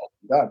okay.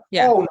 Done.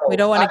 Yeah, no, we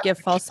don't want to give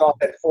false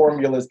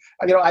formulas.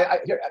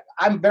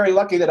 I'm very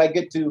lucky that I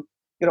get to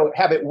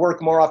have it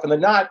work more often than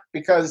not,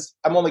 because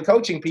I'm only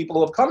coaching people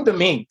who have come to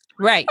me.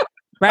 Right.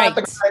 Not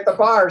the guy at the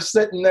bar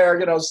sitting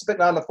there,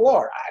 spitting on the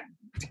floor.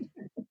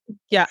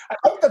 Yeah. I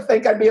hope to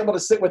think I'd be able to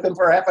sit with him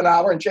for half an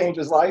hour and change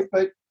his life,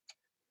 but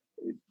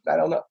I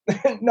don't know.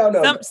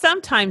 No.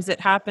 Sometimes it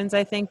happens,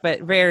 I think,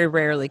 but very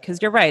rarely, because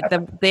you're right.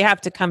 They have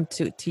to come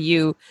to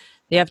you.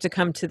 They have to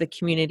come to the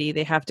community.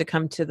 They have to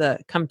come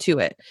to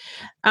it.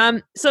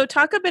 So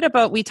talk a bit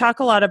about, we talk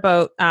a lot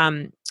about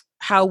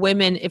how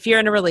women, if you're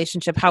in a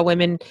relationship, how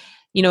women,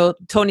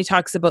 Tony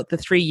talks about the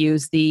 3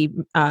 U's, the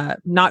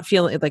not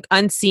feeling like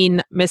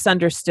unseen,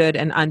 misunderstood,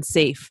 and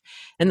unsafe.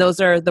 And those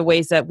are the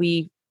ways that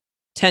we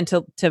tend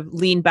to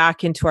lean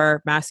back into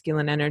our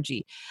masculine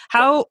energy.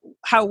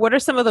 What are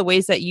some of the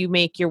ways that you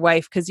make your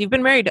wife, because you've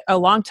been married a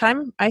long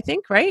time, I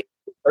think, right?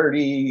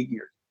 30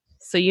 years.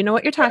 So you know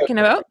what you're talking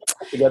about.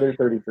 Together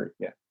 33,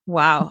 yeah.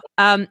 Wow.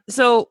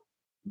 So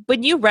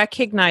when you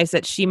recognize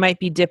that she might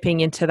be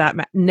dipping into that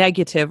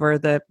negative or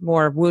the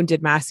more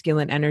wounded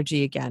masculine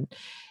energy again,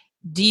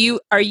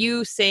 are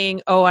you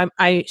saying, "Oh,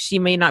 she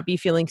may not be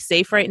feeling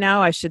safe right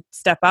now, I should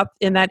step up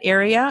in that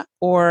area,"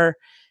 or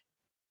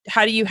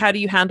how do you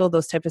handle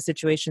those type of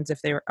situations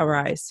if they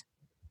arise?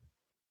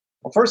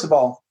 Well, first of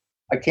all,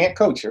 I can't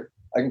coach her.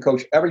 I can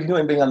coach every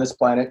human being on this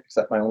planet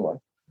except my own wife.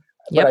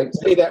 Yep. But I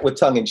say that with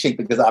tongue in cheek,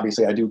 because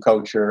obviously I do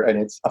coach her and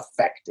it's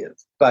effective.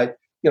 But,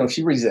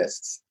 she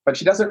resists. But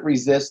she doesn't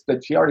resist,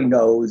 but she already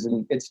knows,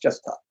 and it's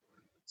just tough.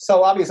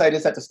 So obviously I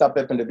just have to step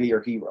up and to be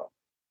her hero.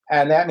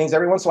 And that means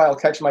every once in a while I'll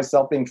catch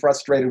myself being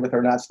frustrated with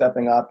her not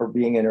stepping up or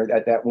being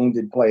at that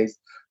wounded place.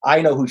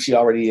 I know who she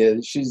already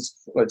is. She's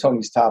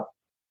Tony's top.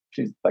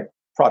 She's like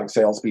product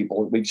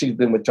salespeople. She's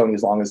been with Tony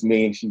as long as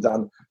me.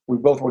 We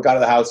both work out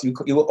of the house. You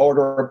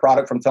order a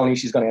product from Tony,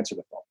 she's going to answer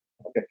the phone.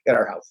 Okay, at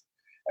our house.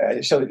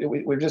 So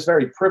we're just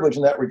very privileged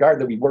in that regard,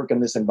 that we work in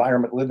this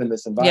environment, live in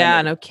this environment.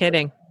 Yeah, no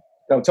kidding.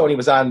 Tony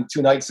was on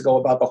 2 nights ago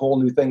about the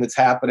whole new thing that's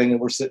happening, and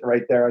we're sitting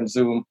right there on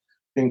Zoom,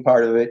 being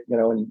part of it,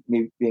 and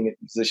me being in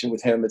position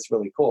with him. It's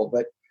really cool.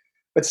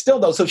 But still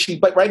though,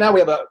 but right now we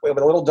have a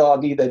little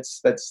doggie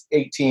that's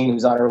 18,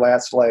 who's on her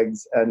last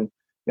legs, and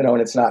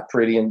and it's not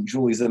pretty, and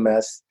Julie's a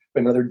mess. We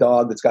have another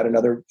dog that's got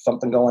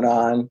something going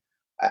on,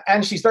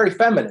 and she's very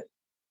feminine.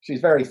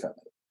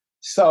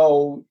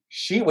 So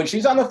when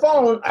she's on the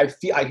phone,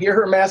 I hear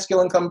her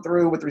masculine come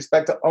through with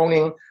respect to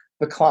owning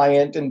the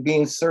client and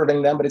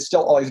serving them, but it's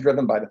still always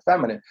driven by the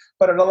feminine.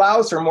 But it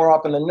allows her more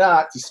often than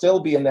not to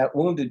still be in that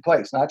wounded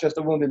place, not just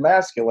a wounded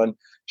masculine,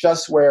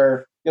 just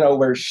where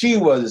she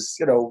was,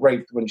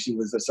 raped when she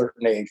was a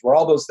certain age, where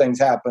all those things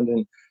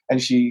happened,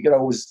 and she,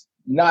 was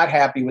not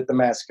happy with the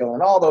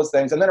masculine, all those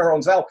things, and then her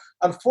own self.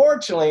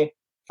 Unfortunately,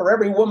 for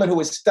every woman who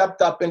has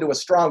stepped up into a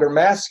stronger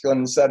masculine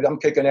and said, "I'm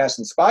kicking ass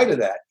in spite of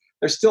that,"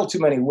 there's still too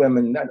many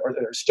women, or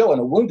they're still in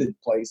a wounded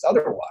place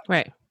otherwise.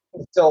 Right.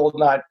 They're still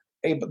not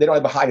able, they don't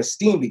have a high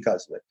esteem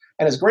because of it.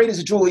 And as great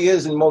as Julie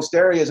is in most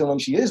areas, and when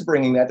she is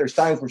bringing that, there's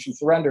times where she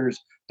surrenders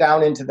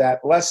down into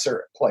that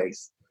lesser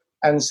place.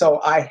 And so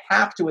I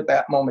have to, at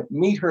that moment,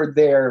 meet her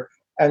there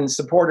and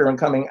support her in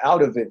coming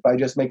out of it by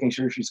just making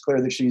sure she's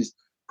clear that she's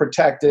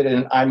protected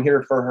and I'm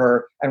here for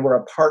her and we're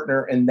a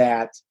partner in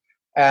that,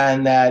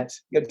 and that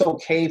it's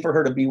okay for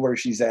her to be where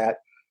she's at.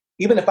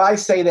 Even if I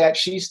say that,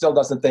 she still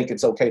doesn't think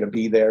it's okay to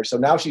be there. So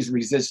now she's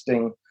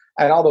resisting,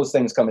 and all those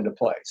things come into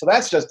play. So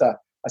that's just a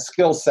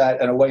skill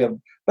set and a way of,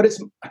 but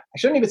I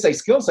shouldn't even say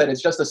skill set.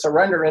 It's just a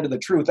surrender into the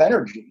truth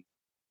energy.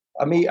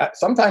 I mean,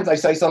 sometimes I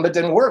say something that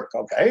didn't work.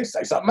 Okay,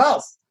 say something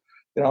else,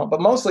 but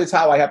mostly it's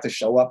how I have to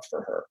show up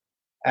for her.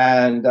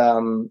 And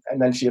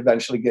then she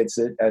eventually gets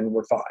it and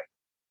we're fine.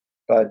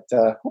 But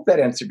hope that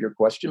answered your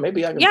question.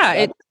 Maybe I can.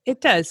 Yeah,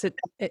 it does.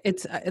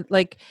 It's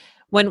like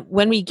when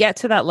we get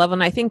to that level,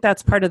 and I think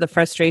that's part of the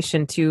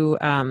frustration too,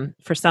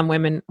 for some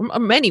women,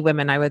 many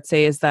women, I would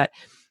say, is that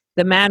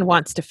the man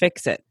wants to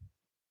fix it.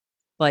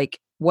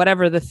 Like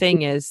whatever the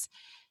thing is,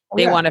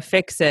 they want to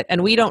fix it.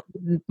 And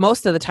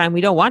most of the time,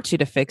 we don't want you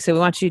to fix it. We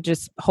want you to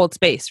just hold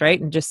space, right?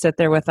 And just sit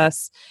there with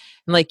us.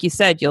 And like you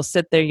said, you'll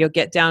sit there, you'll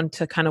get down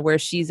to kind of where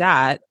she's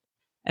at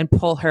and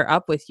pull her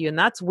up with you. And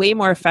that's way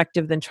more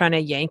effective than trying to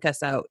yank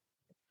us out.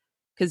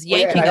 Because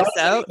yanking us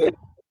out.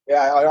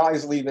 Yeah, I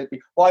always leave it.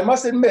 Well, I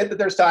must admit that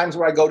there's times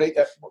where I go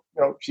to,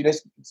 she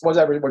just,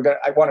 whatever,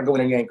 I want to go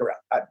in and yank her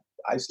out.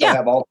 I still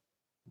have all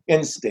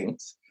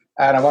instincts,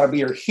 and I want to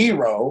be her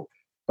hero.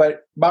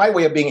 But my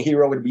way of being a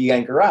hero would be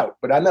yank her out.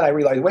 But then I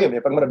realized, wait a minute,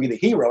 if I'm going to be the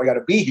hero, I got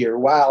to be here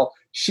while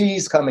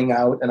she's coming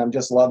out, and I'm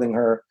just loving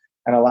her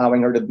and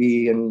allowing her to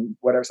be, and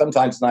whatever.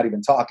 Sometimes it's not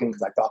even talking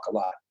because I talk a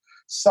lot.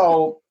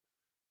 So,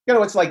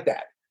 it's like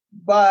that.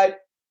 But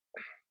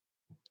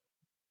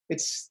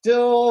it's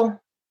still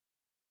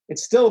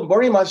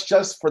very much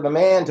just for the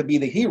man to be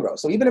the hero.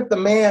 So even if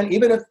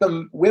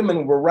the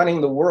women were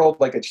running the world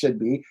like it should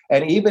be,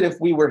 and even if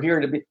we were here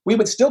to be, we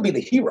would still be the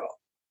hero.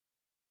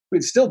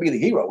 We'd still be the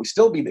hero. We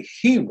still be the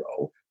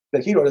hero. The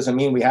hero doesn't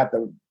mean we have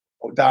to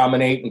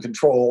dominate and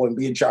control and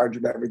be in charge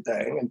of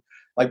everything. And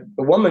like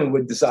the woman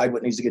would decide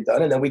what needs to get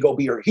done, and then we go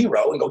be her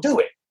hero and go do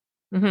it.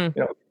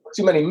 Mm-hmm.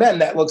 Too many men,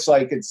 that looks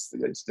like it's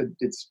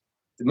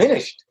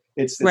diminished.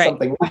 It's right.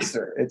 Something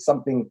lesser. It's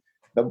something.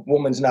 The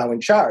woman's now in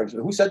charge.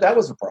 Who said that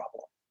was a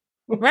problem?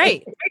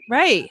 Right.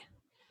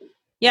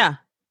 Yeah.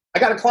 I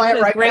got a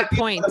client right now. Great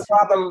point. The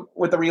problem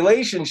with the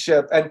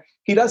relationship, and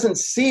he doesn't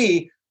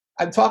see.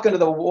 I'm talking to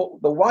the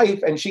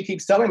wife, and she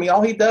keeps telling me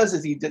all he does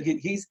is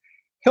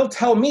he'll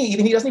tell me,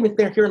 even he doesn't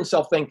even hear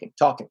himself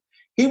talking.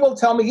 He will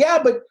tell me,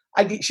 yeah, but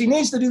she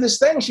needs to do this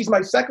thing. She's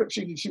my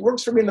secretary. She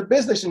works for me in the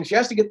business, and she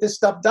has to get this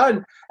stuff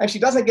done. And she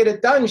doesn't get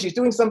it done. She's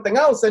doing something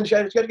else, and she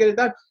has to get it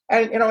done.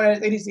 And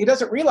and he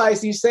doesn't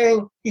realize he's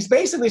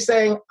basically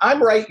saying,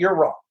 I'm right, you're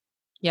wrong.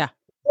 Yeah,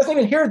 he doesn't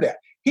even hear that.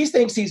 He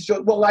thinks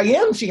well, I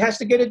am. She has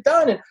to get it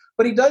done.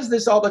 But he does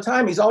this all the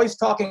time. He's always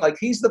talking like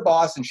he's the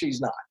boss and she's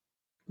not.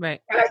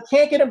 Right. And I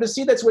can't get him to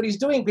see that's what he's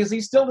doing because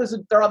he still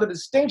doesn't draw the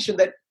distinction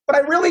that, but I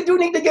really do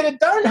need to get it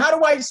done. How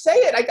do I say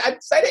it? I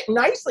said it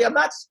nicely. I'm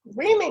not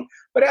screaming.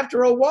 But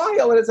after a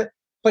while,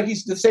 but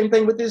he's the same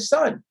thing with his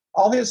son.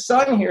 All his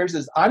son hears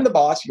is, I'm the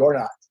boss, you're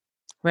not.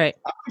 Right.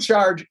 I'm in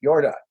charge,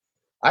 you're not.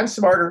 I'm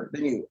smarter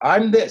than you.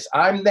 I'm this,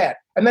 I'm that.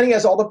 And then he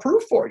has all the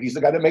proof for it. He's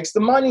the guy that makes the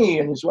money,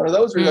 and he's one of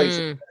those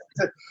relationships.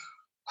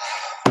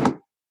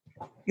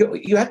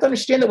 You have to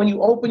understand that when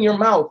you open your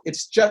mouth,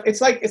 it's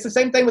the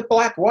same thing with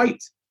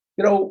black-white.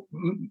 So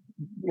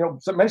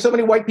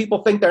many white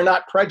people think they're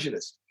not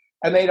prejudiced,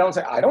 and they don't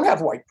say, I don't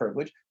have white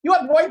privilege. You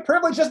have white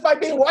privilege just by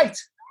being white.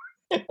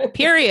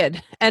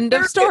 Period. End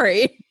of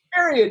story.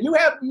 Period. You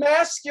have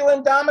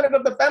masculine dominant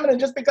of the feminine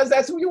just because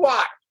that's who you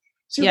are.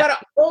 So you got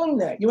to own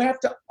that. You have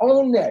to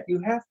own that.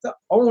 You have to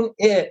own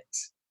it.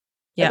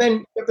 Yeah. And then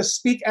you have to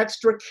speak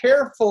extra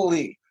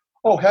carefully.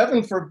 Oh,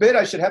 heaven forbid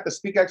I should have to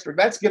speak extra.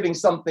 That's giving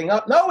something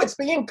up. No, it's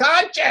being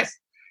conscious.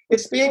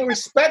 It's being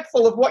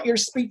respectful of what you're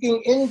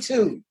speaking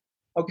into.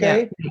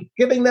 Okay?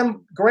 Yeah.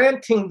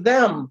 Granting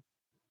them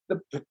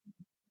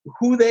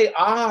who they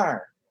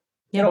are.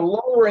 Yeah.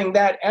 Lowering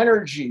that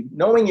energy,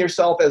 knowing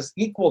yourself as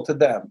equal to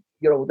them.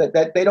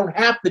 That they don't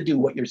have to do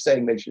what you're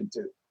saying they should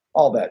do.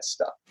 All that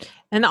stuff.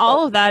 And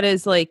all of that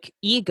is like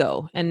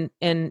ego and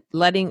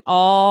letting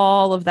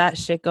all of that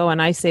shit go.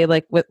 And I say,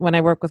 like, when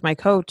I work with my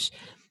coach,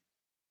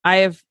 I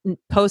have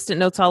Post-it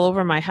notes all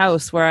over my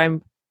house where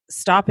I'm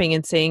stopping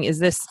and saying, is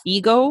this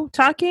ego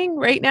talking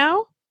right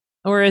now?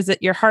 Or is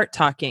it your heart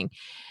talking?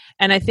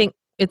 And I think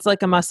it's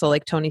like a muscle,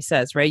 like Tony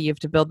says, right? You have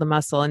to build the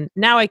muscle. And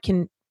now I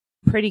can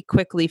pretty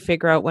quickly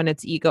figure out when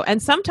it's ego.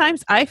 And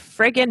sometimes I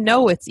friggin'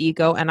 know it's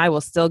ego and I will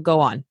still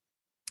go on.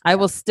 I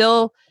will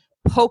still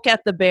poke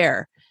at the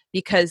bear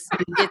because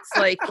it's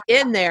like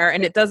in there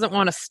and it doesn't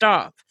want to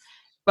stop.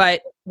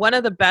 But one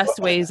of the best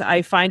ways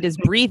I find is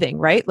breathing,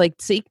 right? Like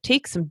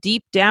take some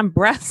deep damn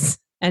breaths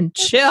and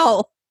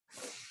chill.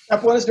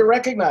 Step one is to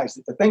recognize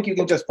it. To think you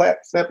can just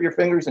snap your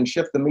fingers and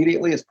shift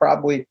immediately is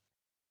probably,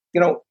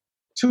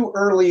 too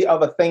early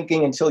of a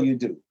thinking until you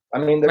do. I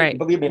mean, right.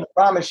 Believe me, I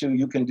promise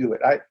you can do it.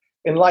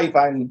 In life,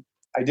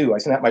 I do. I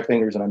snap my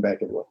fingers and I'm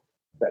back into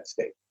that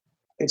state.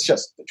 It's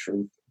just the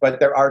truth. But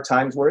there are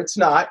times where it's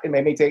not. It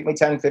may take me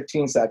 10,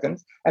 15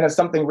 seconds. And if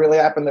something really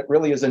happened that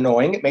really is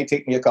annoying, it may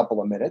take me a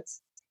couple of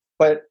minutes.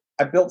 But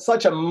I built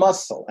such a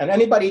muscle, and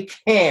anybody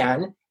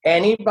can.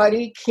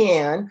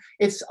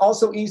 It's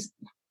also easy.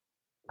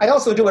 I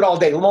also do it all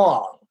day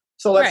long.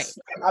 So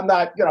I'm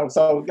not,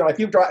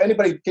 if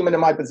anybody came into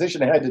my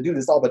position and had to do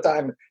this all the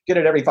time, did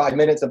it every 5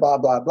 minutes and blah,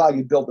 blah, blah,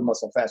 you'd build the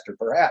muscle faster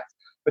perhaps.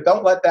 But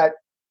don't let that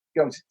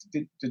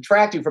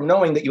detract you from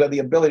knowing that you have the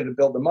ability to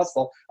build the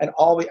muscle and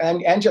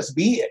just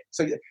be it.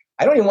 So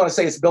I don't even want to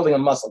say it's building a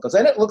muscle, because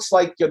then it looks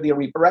like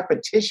the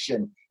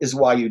repetition is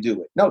why you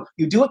do it. No,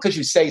 you do it because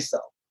you say so.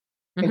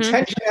 Mm-hmm.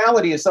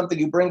 Intentionality is something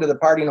you bring to the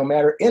party no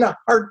matter in a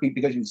heartbeat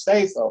because you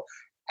say so.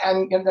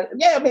 And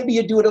maybe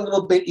you do it a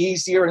little bit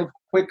easier and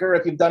quicker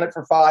if you've done it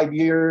for 5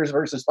 years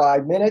versus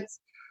 5 minutes.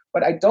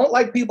 But I don't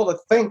like people to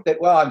think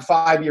that, well, I'm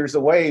 5 years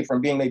away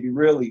from being maybe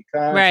really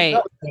conscious. Right.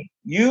 No,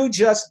 you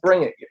just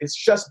bring it. It's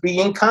just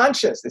being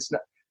conscious. It's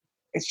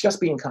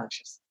just being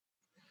conscious.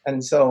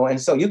 And so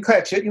you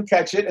catch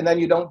it, and then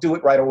you don't do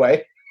it right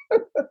away.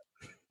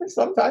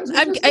 Sometimes,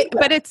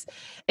 but it's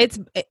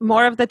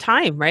more of the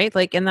time, right?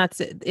 Like, and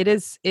that's it. It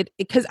is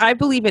because I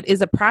believe it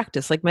is a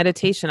practice, like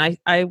meditation.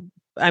 I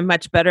I'm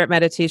much better at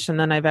meditation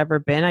than I've ever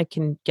been. I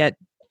can get,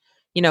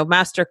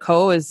 Master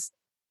Co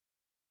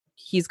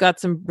he's got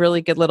some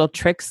really good little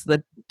tricks,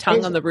 the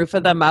tongue on the roof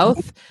of the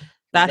mouth.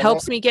 That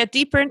helps me get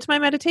deeper into my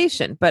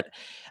meditation. But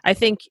I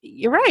think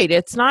you're right.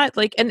 It's not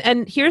like,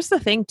 and here's the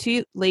thing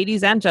too,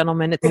 ladies and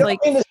gentlemen, it's like,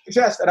 I don't mean to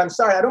suggest, and I'm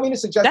sorry, I don't mean to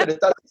suggest that it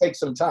doesn't take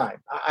some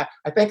time.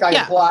 I think I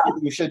imply that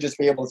you should just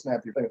be able to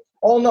snap your fingers.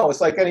 Oh no,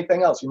 it's like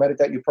anything else. You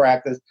meditate, you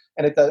practice,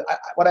 and it does.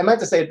 What I meant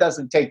to say, it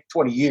doesn't take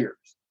 20 years.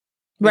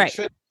 Right.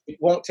 It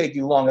won't take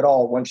you long at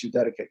all once you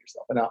dedicate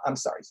yourself. And I'm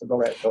sorry. So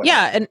go ahead.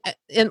 Yeah.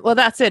 And well,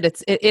 that's it.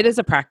 It is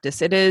a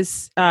practice. It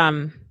is,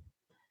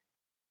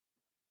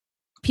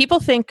 people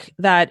think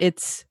that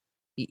it's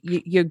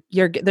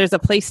you're there's a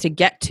place to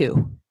get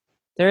to.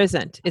 There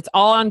isn't. It's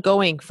all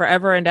ongoing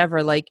forever and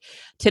ever. Like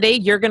today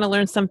you're going to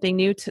learn something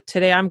new.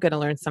 Today I'm going to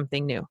learn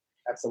something new.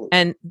 Absolutely.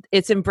 And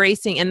it's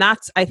embracing, and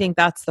I think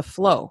that's the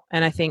flow.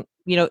 And I think,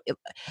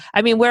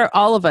 we're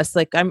all of us,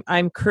 like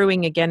I'm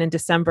crewing again in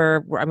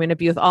December. I'm going to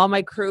be with all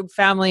my crew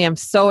family. I'm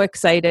so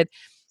excited.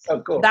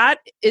 So cool. That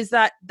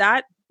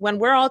when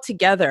we're all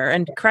together,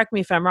 and correct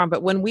me if I'm wrong,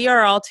 but when we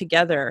are all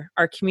together,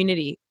 our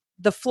community,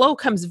 the flow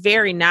comes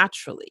very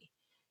naturally.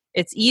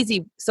 It's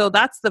easy. So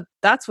that's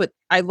what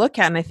I look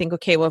at, and I think,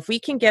 okay, well, if we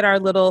can get our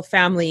little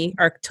family,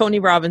 our Tony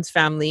Robbins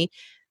family,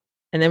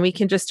 and then we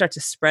can just start to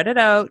spread it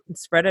out and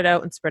spread it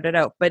out and spread it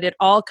out. But it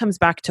all comes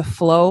back to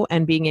flow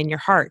and being in your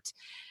heart.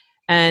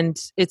 And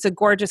it's a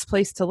gorgeous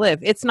place to live.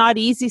 It's not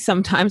easy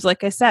sometimes,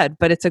 like I said,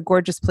 but it's a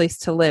gorgeous place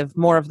to live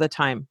more of the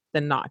time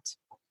than not.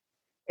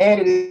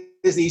 And it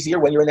is easier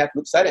when you're in that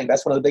group setting.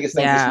 That's one of the biggest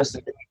things that's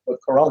missing with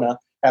Corona,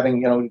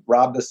 having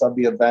robbed us of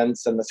the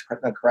events and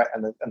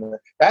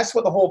that's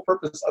what the whole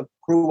purpose of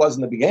crew was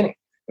in the beginning.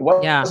 It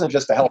wasn't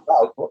just to help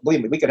out.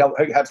 Believe me, we could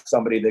have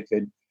somebody that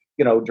could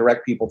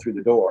direct people through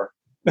the door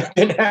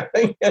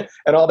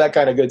and all that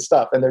kind of good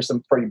stuff. And there's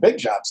some pretty big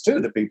jobs too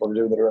that people are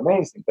doing that are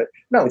amazing. But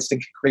no, it's to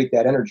create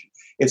that energy.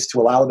 It's to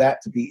allow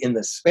that to be in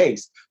the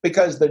space,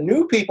 because the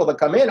new people that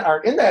come in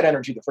aren't in that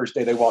energy the first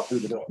day they walk through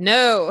the door.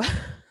 No.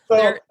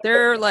 So,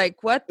 they're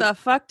like, what the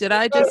fuck did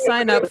I just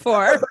sign up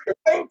for?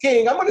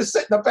 Thinking, I'm going to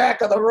sit in the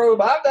back of the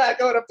room. I'm not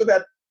going up to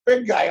that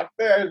big guy up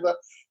there.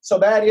 So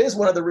that is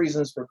one of the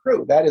reasons for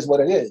crew. That is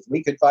what it is.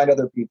 We could find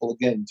other people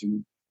again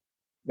to,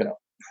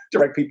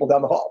 direct people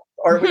down the hall,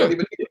 or we don't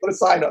even need to put a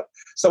sign up.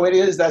 So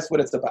that's what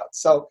it's about.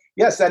 So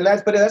yes,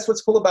 but that's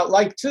what's cool about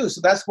life too.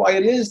 So that's why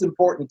it is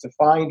important to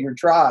find your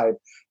tribe.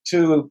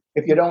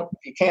 If you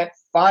can't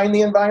find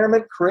the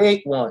environment,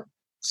 create one.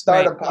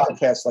 Start a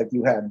podcast like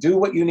you have. Do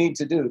what you need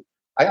to do.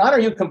 I honor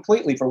you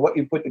completely for what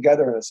you put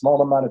together in a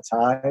small amount of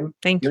time.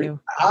 Thank Your you.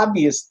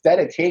 Obvious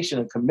dedication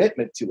and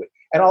commitment to it.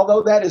 And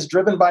although that is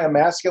driven by a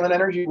masculine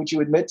energy, which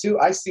you admit to,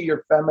 I see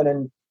your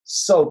feminine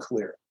so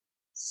clear.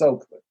 So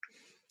clear.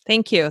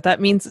 Thank you. That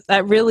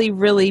really,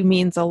 really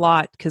means a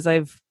lot, because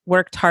I've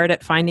worked hard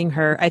at finding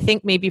her, I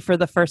think maybe for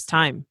the first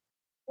time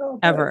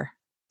ever.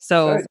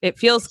 So it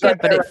feels good,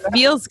 but it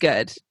feels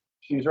good.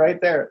 She's right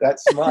there. That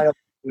smile.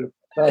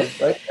 Right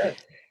there.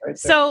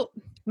 So,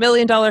 $1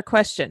 million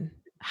question.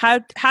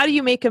 How do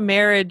you make a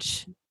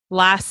marriage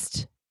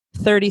last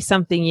 30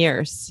 something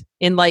years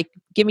in,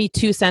 give me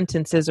 2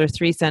 sentences or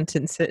 3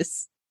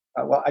 sentences?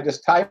 Well, I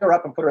just tie her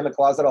up and put her in the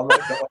closet all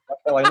night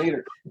until I need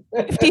her.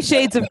 50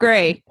 Shades of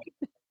Grey.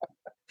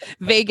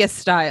 Vegas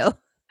style.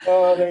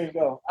 Oh, there you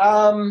go.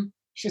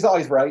 She's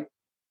always right.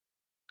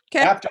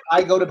 Okay. After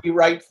I go to be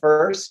right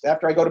first,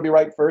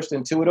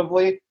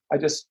 intuitively, I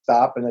just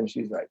stop, and then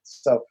she's right.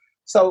 So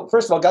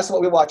first of all, guess what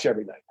we watch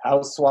every night?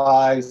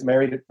 Housewives,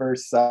 Married at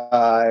First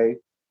Sight.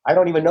 I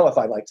don't even know if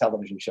I like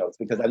television shows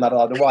because I'm not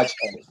allowed to watch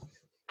television.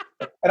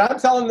 And I'm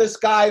telling this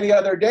guy the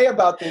other day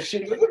about this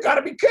shit. He goes, "You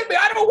gotta be kidding me.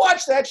 I don't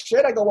watch that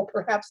shit." I go, "Well,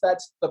 perhaps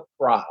that's the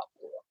problem.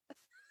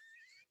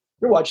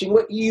 You're watching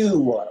what you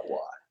want to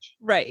watch."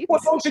 Right. Well,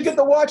 don't you get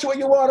to watch what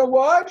you want to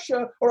watch?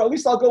 Or at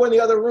least I'll go in the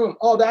other room.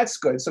 Oh, that's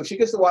good. So she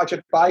gets to watch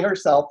it by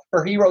herself.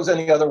 Her hero's in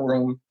the other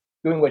room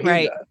doing what he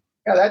does.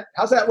 Yeah,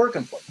 how's that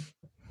working for you?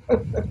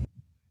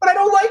 But I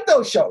don't like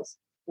those shows.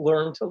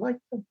 Learn to like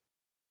them.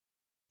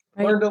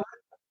 Right. Learn to like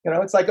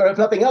them. It's like, if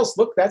nothing else,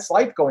 look, that's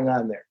life going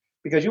on there.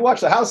 Because you watch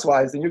the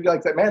Housewives and you're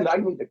like, man, I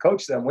need to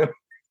coach them women.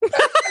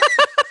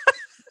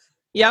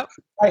 Yep.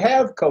 I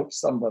have coached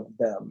some of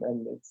them,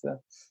 and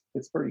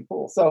it's pretty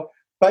cool. So,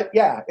 but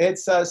yeah,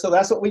 it's so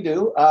that's what we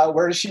do.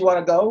 Where does she want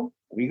to go?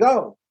 We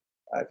go.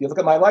 If you look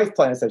at my life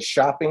plan, it says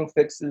shopping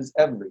fixes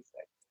everything.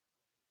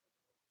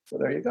 So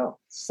there you go.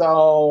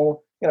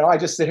 So, I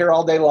just sit here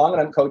all day long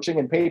and I'm coaching,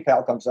 and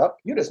PayPal comes up.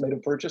 You just made a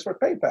purchase with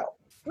PayPal.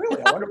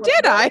 Really? I wonder what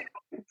Did I?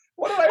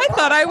 What did I buy? I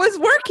thought I was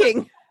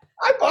working.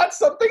 I bought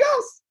something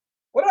else.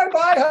 What did I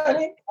buy,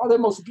 honey? Oh, the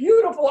most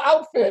beautiful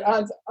outfit.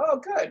 Oh,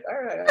 good.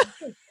 All right.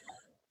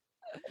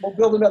 We'll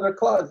build another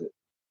closet.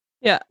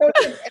 Yeah.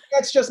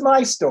 That's just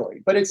my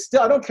story. But it's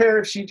still, I don't care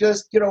if she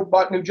just,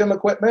 bought new gym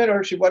equipment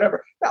or she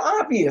whatever. Now,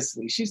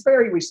 obviously, she's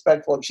very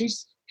respectful. She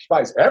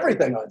buys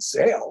everything on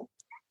sale.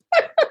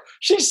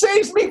 She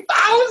saves me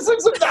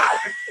thousands of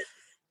dollars.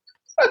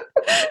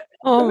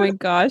 Oh, my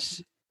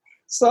gosh.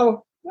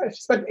 So, Yeah,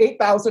 she spent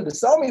 $8,000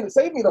 to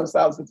save me those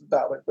thousands of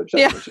dollars. But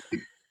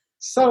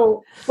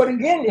so, but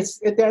again,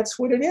 that's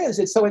what it is.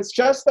 It's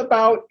just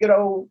about,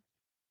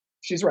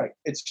 she's right.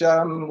 It's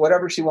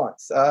whatever she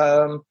wants,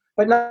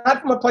 but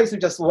not from a place of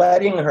just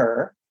letting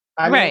her.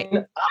 I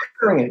mean,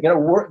 honoring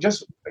it.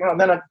 Just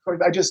then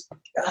I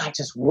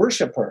just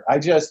worship her.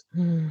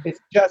 It's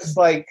just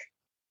like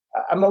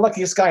I'm the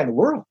luckiest guy in the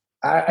world.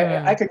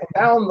 I could go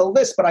down the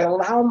list, but I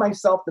allow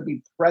myself to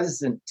be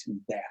present to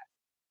that.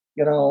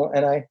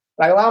 And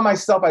I allow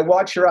myself. I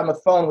watch her on the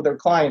phone with her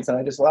clients, and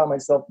I just allow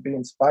myself to be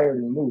inspired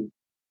and moved.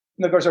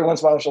 And of course, every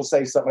once in a while she'll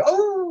say something.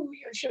 Oh, you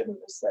shouldn't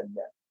have said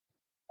that.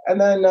 And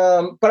then,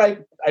 but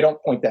I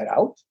don't point that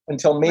out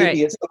until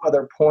maybe it's some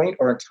other point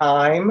or a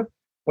time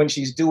when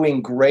she's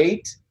doing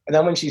great. And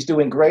then when she's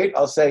doing great,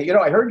 I'll say,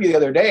 I heard you the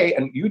other day,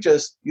 and you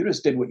just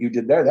did what you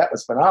did there. That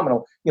was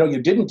phenomenal.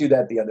 You didn't do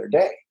that the other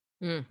day.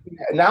 And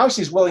now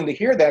she's willing to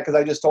hear that because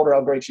I just told her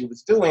how great she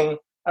was doing.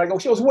 And I go,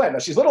 she goes, when?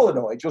 She's a little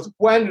annoyed. She goes,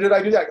 when did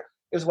I do that?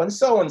 It was when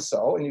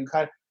so-and-so. And you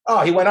kind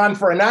of, he went on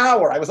for an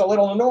hour. I was a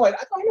little annoyed.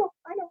 I go,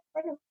 I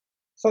know.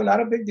 So not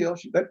a big deal.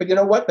 But you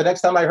know what? The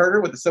next time I heard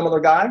her with a similar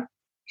guy,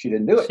 she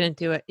didn't do it. She didn't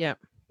do it. Yeah.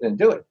 Didn't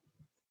do it.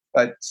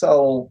 But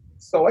so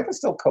I can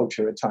still coach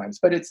her at times,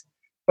 but it's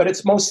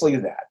mostly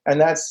that. And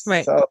that's,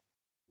 right. So,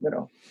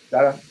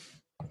 gotta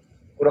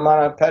put them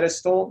on a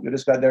pedestal. You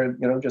just got there,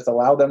 just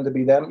allow them to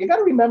be them. You got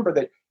to remember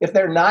that if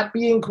they're not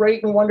being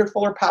great and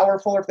wonderful or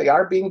powerful, or if they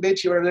are being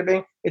bitchy or whatever they're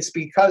being, it's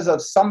because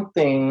of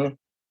something,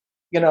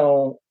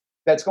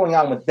 that's going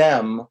on with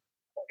them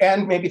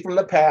and maybe from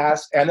the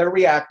past, and they're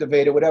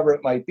reactivated, whatever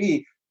it might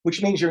be,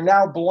 which means you're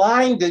now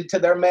blinded to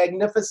their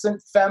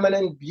magnificent,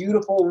 feminine,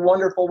 beautiful,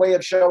 wonderful way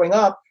of showing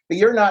up that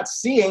you're not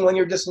seeing when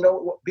you're just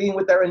being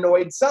with their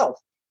annoyed self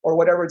or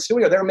whatever it's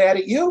doing, or they're mad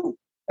at you,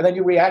 and then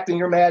you react and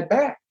you're mad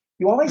back.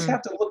 You always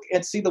have to look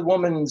and see the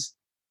woman's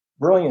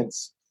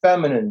brilliance,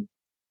 feminine,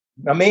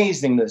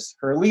 amazingness,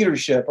 her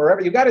leadership, or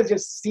whatever. You got to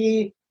just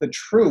see the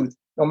truth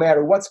no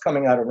matter what's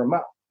coming out of her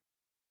mouth.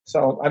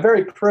 So I'm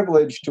very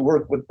privileged to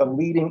work with the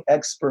leading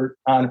expert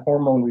on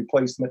hormone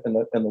replacement in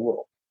the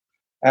world.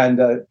 And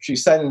she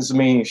sent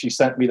me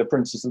the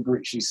Princess of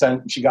Greece.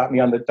 She got me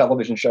on the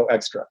television show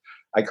Extra.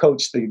 I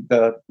coached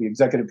the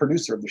executive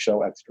producer of the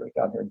show Extra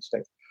down here in the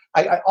States.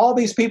 All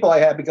these people I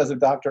had because of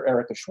Dr.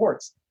 Erica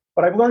Schwartz.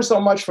 But I've learned so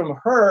much from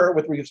her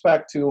with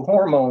respect to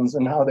hormones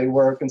and how they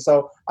work. And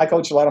so I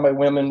coach a lot of my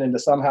women into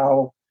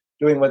somehow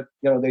doing what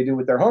they do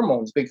with their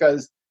hormones,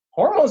 because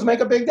hormones make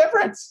a big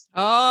difference.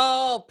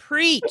 Oh,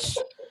 preach.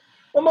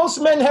 Well,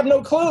 most men have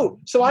no clue.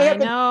 So I have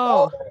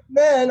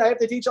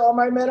to teach all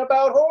my men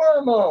about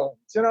hormones.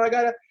 I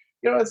gotta,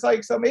 it's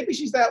like, so maybe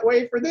she's that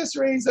way for this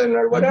reason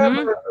or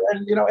whatever.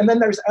 And, and then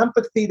there's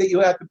empathy that you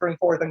have to bring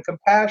forth, and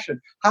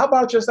compassion. How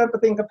about just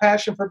empathy and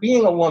compassion for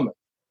being a woman?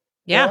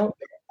 Yeah.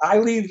 I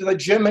leave the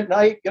gym at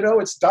night,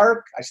 it's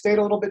dark. I stayed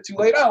a little bit too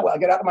late. Oh, well, I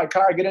get out of my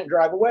car, I get in and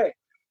drive away.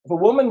 If a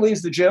woman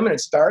leaves the gym and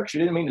it's dark, she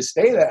didn't mean to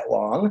stay that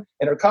long,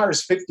 and her car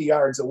is 50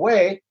 yards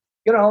away,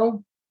 there's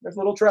a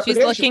little trepidation.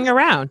 She's looking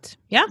around.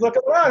 Yeah. She's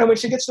looking around. And when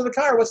she gets to the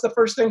car, what's the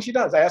first thing she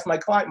does? I ask my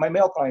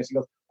male clients, he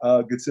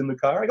goes, gets in the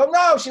car. I go,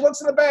 no, she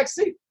looks in the back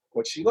seat.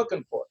 What's she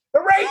looking for? The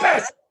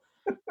rapist!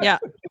 Yeah.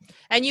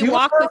 And you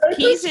walk with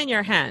keys in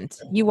your hand.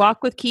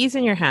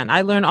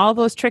 I learned all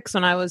those tricks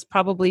when I was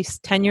probably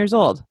 10 years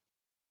old.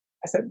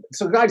 I said,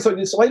 so guys, so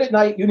it's late at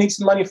night, you need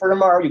some money for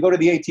tomorrow, you go to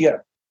the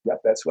ATM.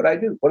 Yep, that's what I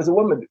do. What does a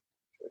woman do?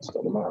 It's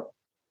till tomorrow.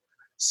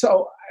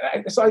 So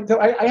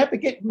I have to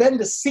get men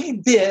to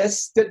see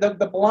this,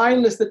 the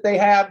blindness that they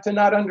have to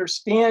not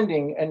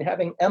understanding and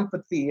having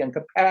empathy and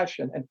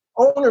compassion and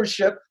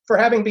ownership for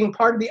having been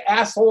part of the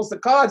assholes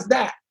that caused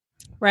that.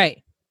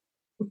 Right.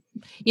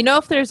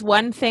 If there's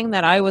one thing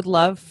that I would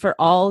love for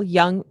all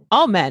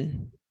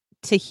men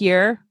to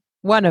hear,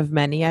 one of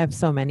many, I have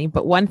so many,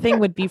 but one thing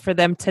would be for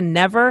them to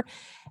never,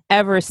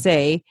 ever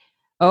say,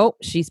 oh,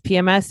 she's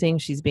PMSing,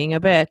 she's being a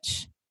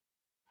bitch.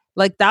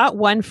 Like that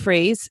one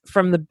phrase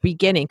from the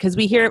beginning, because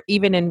we hear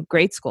even in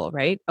grade school,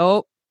 right?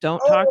 Oh,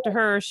 don't talk to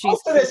her.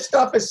 Most of this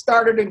stuff is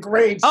started in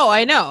grades. Oh,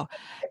 I know.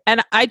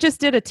 And I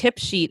just did a tip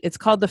sheet. It's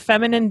called the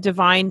Feminine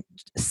Divine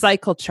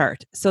Cycle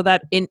Chart, so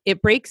that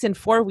it breaks in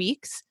 4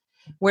 weeks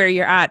where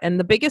you're at. And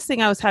the biggest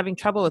thing I was having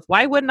trouble with,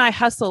 why wouldn't I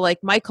hustle like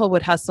Michael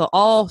would hustle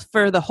all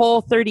for the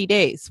whole 30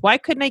 days? Why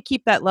couldn't I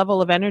keep that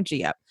level of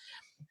energy up?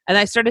 And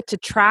I started to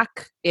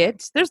track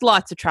it. There's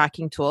lots of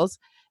tracking tools.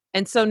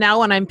 And so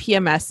now when I'm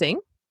PMSing,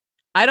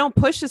 I don't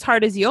push as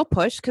hard as you'll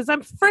push because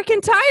I'm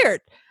freaking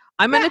tired.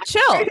 I'm going to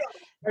chill.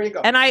 There you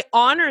go. And I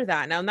honor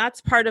that now. And that's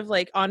part of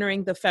like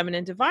honoring the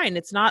feminine divine.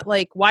 It's not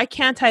like, why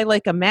can't I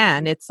like a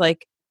man? It's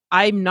like,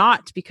 I'm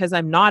not, because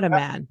I'm not a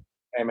man.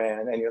 Hey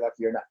man, and you're lucky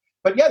you're not.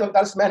 But yeah,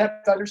 those men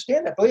have to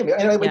understand that. Believe me.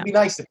 And it would be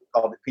nice if we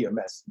called it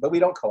PMS, but we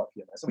don't call it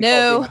PMS. We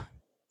call it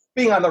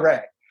being on the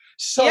rag.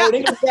 So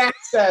that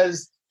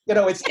says,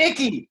 it's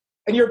icky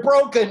and you're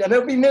broken and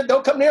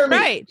they'll come near me.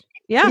 Right.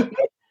 Yeah.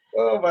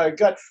 Oh my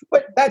God.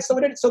 But that's so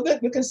that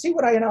you can see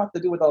what I have to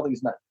do with all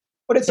these men.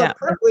 But it's a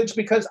privilege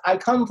because I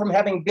come from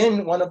having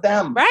been one of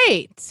them.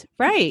 Right.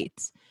 Right.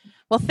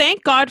 Well,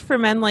 thank God for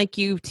men like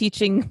you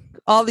teaching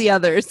all the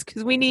others,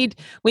 because we need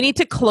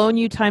to clone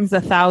you times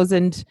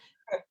 1,000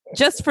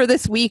 just for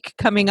this week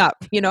coming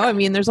up. I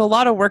mean, there's a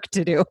lot of work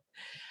to do.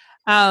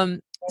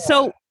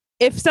 So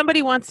if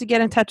somebody wants to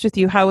get in touch with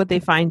you, how would they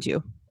find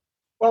you?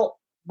 Well,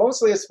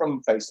 mostly it's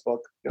from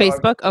Facebook.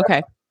 Facebook?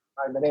 Okay.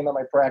 The name of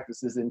my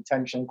practice is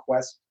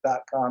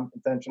intentionquest.com.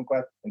 Intention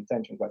Quest.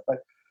 But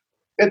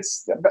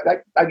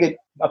I get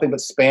nothing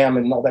but spam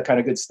and all that kind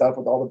of good stuff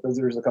with all the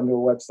visitors that come to a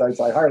website.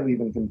 So I hardly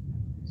even can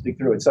stick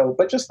through it. So,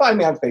 but just find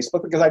me on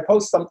Facebook, because I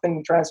post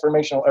something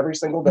transformational every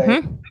single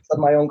day of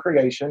my own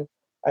creation.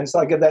 And so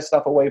I give that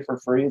stuff away for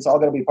free. It's all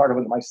going to be part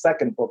of my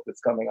second book that's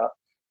coming up.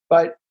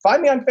 But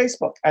find me on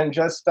Facebook, and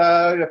just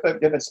if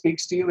it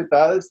speaks to you, it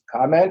does.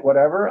 Comment,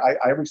 whatever.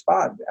 I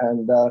respond.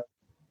 And,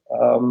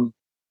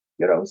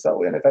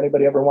 so, and if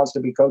anybody ever wants to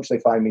be coached, they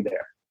find me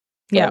there.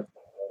 Yeah.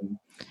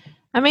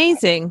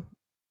 Amazing.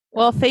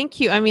 Well, thank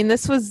you. I mean,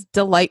 this was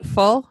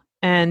delightful.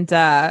 And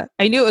I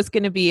knew it was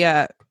going to be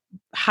a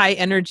high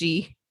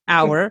energy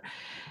hour.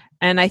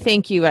 And I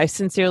thank you. I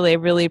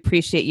really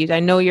appreciate you. I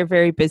know you're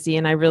very busy,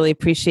 and I really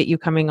appreciate you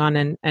coming on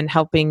and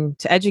helping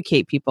to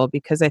educate people,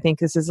 because I think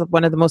this is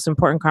one of the most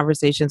important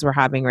conversations we're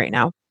having right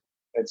now.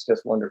 It's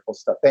just wonderful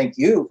stuff. Thank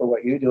you for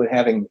what you do and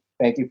having me.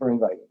 Thank you for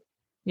inviting me.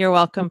 You're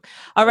welcome.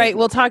 All right.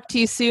 We'll talk to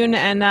you soon,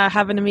 and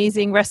have an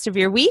amazing rest of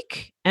your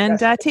week, and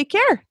take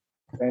care.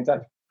 Stay in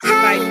touch.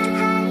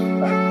 Bye.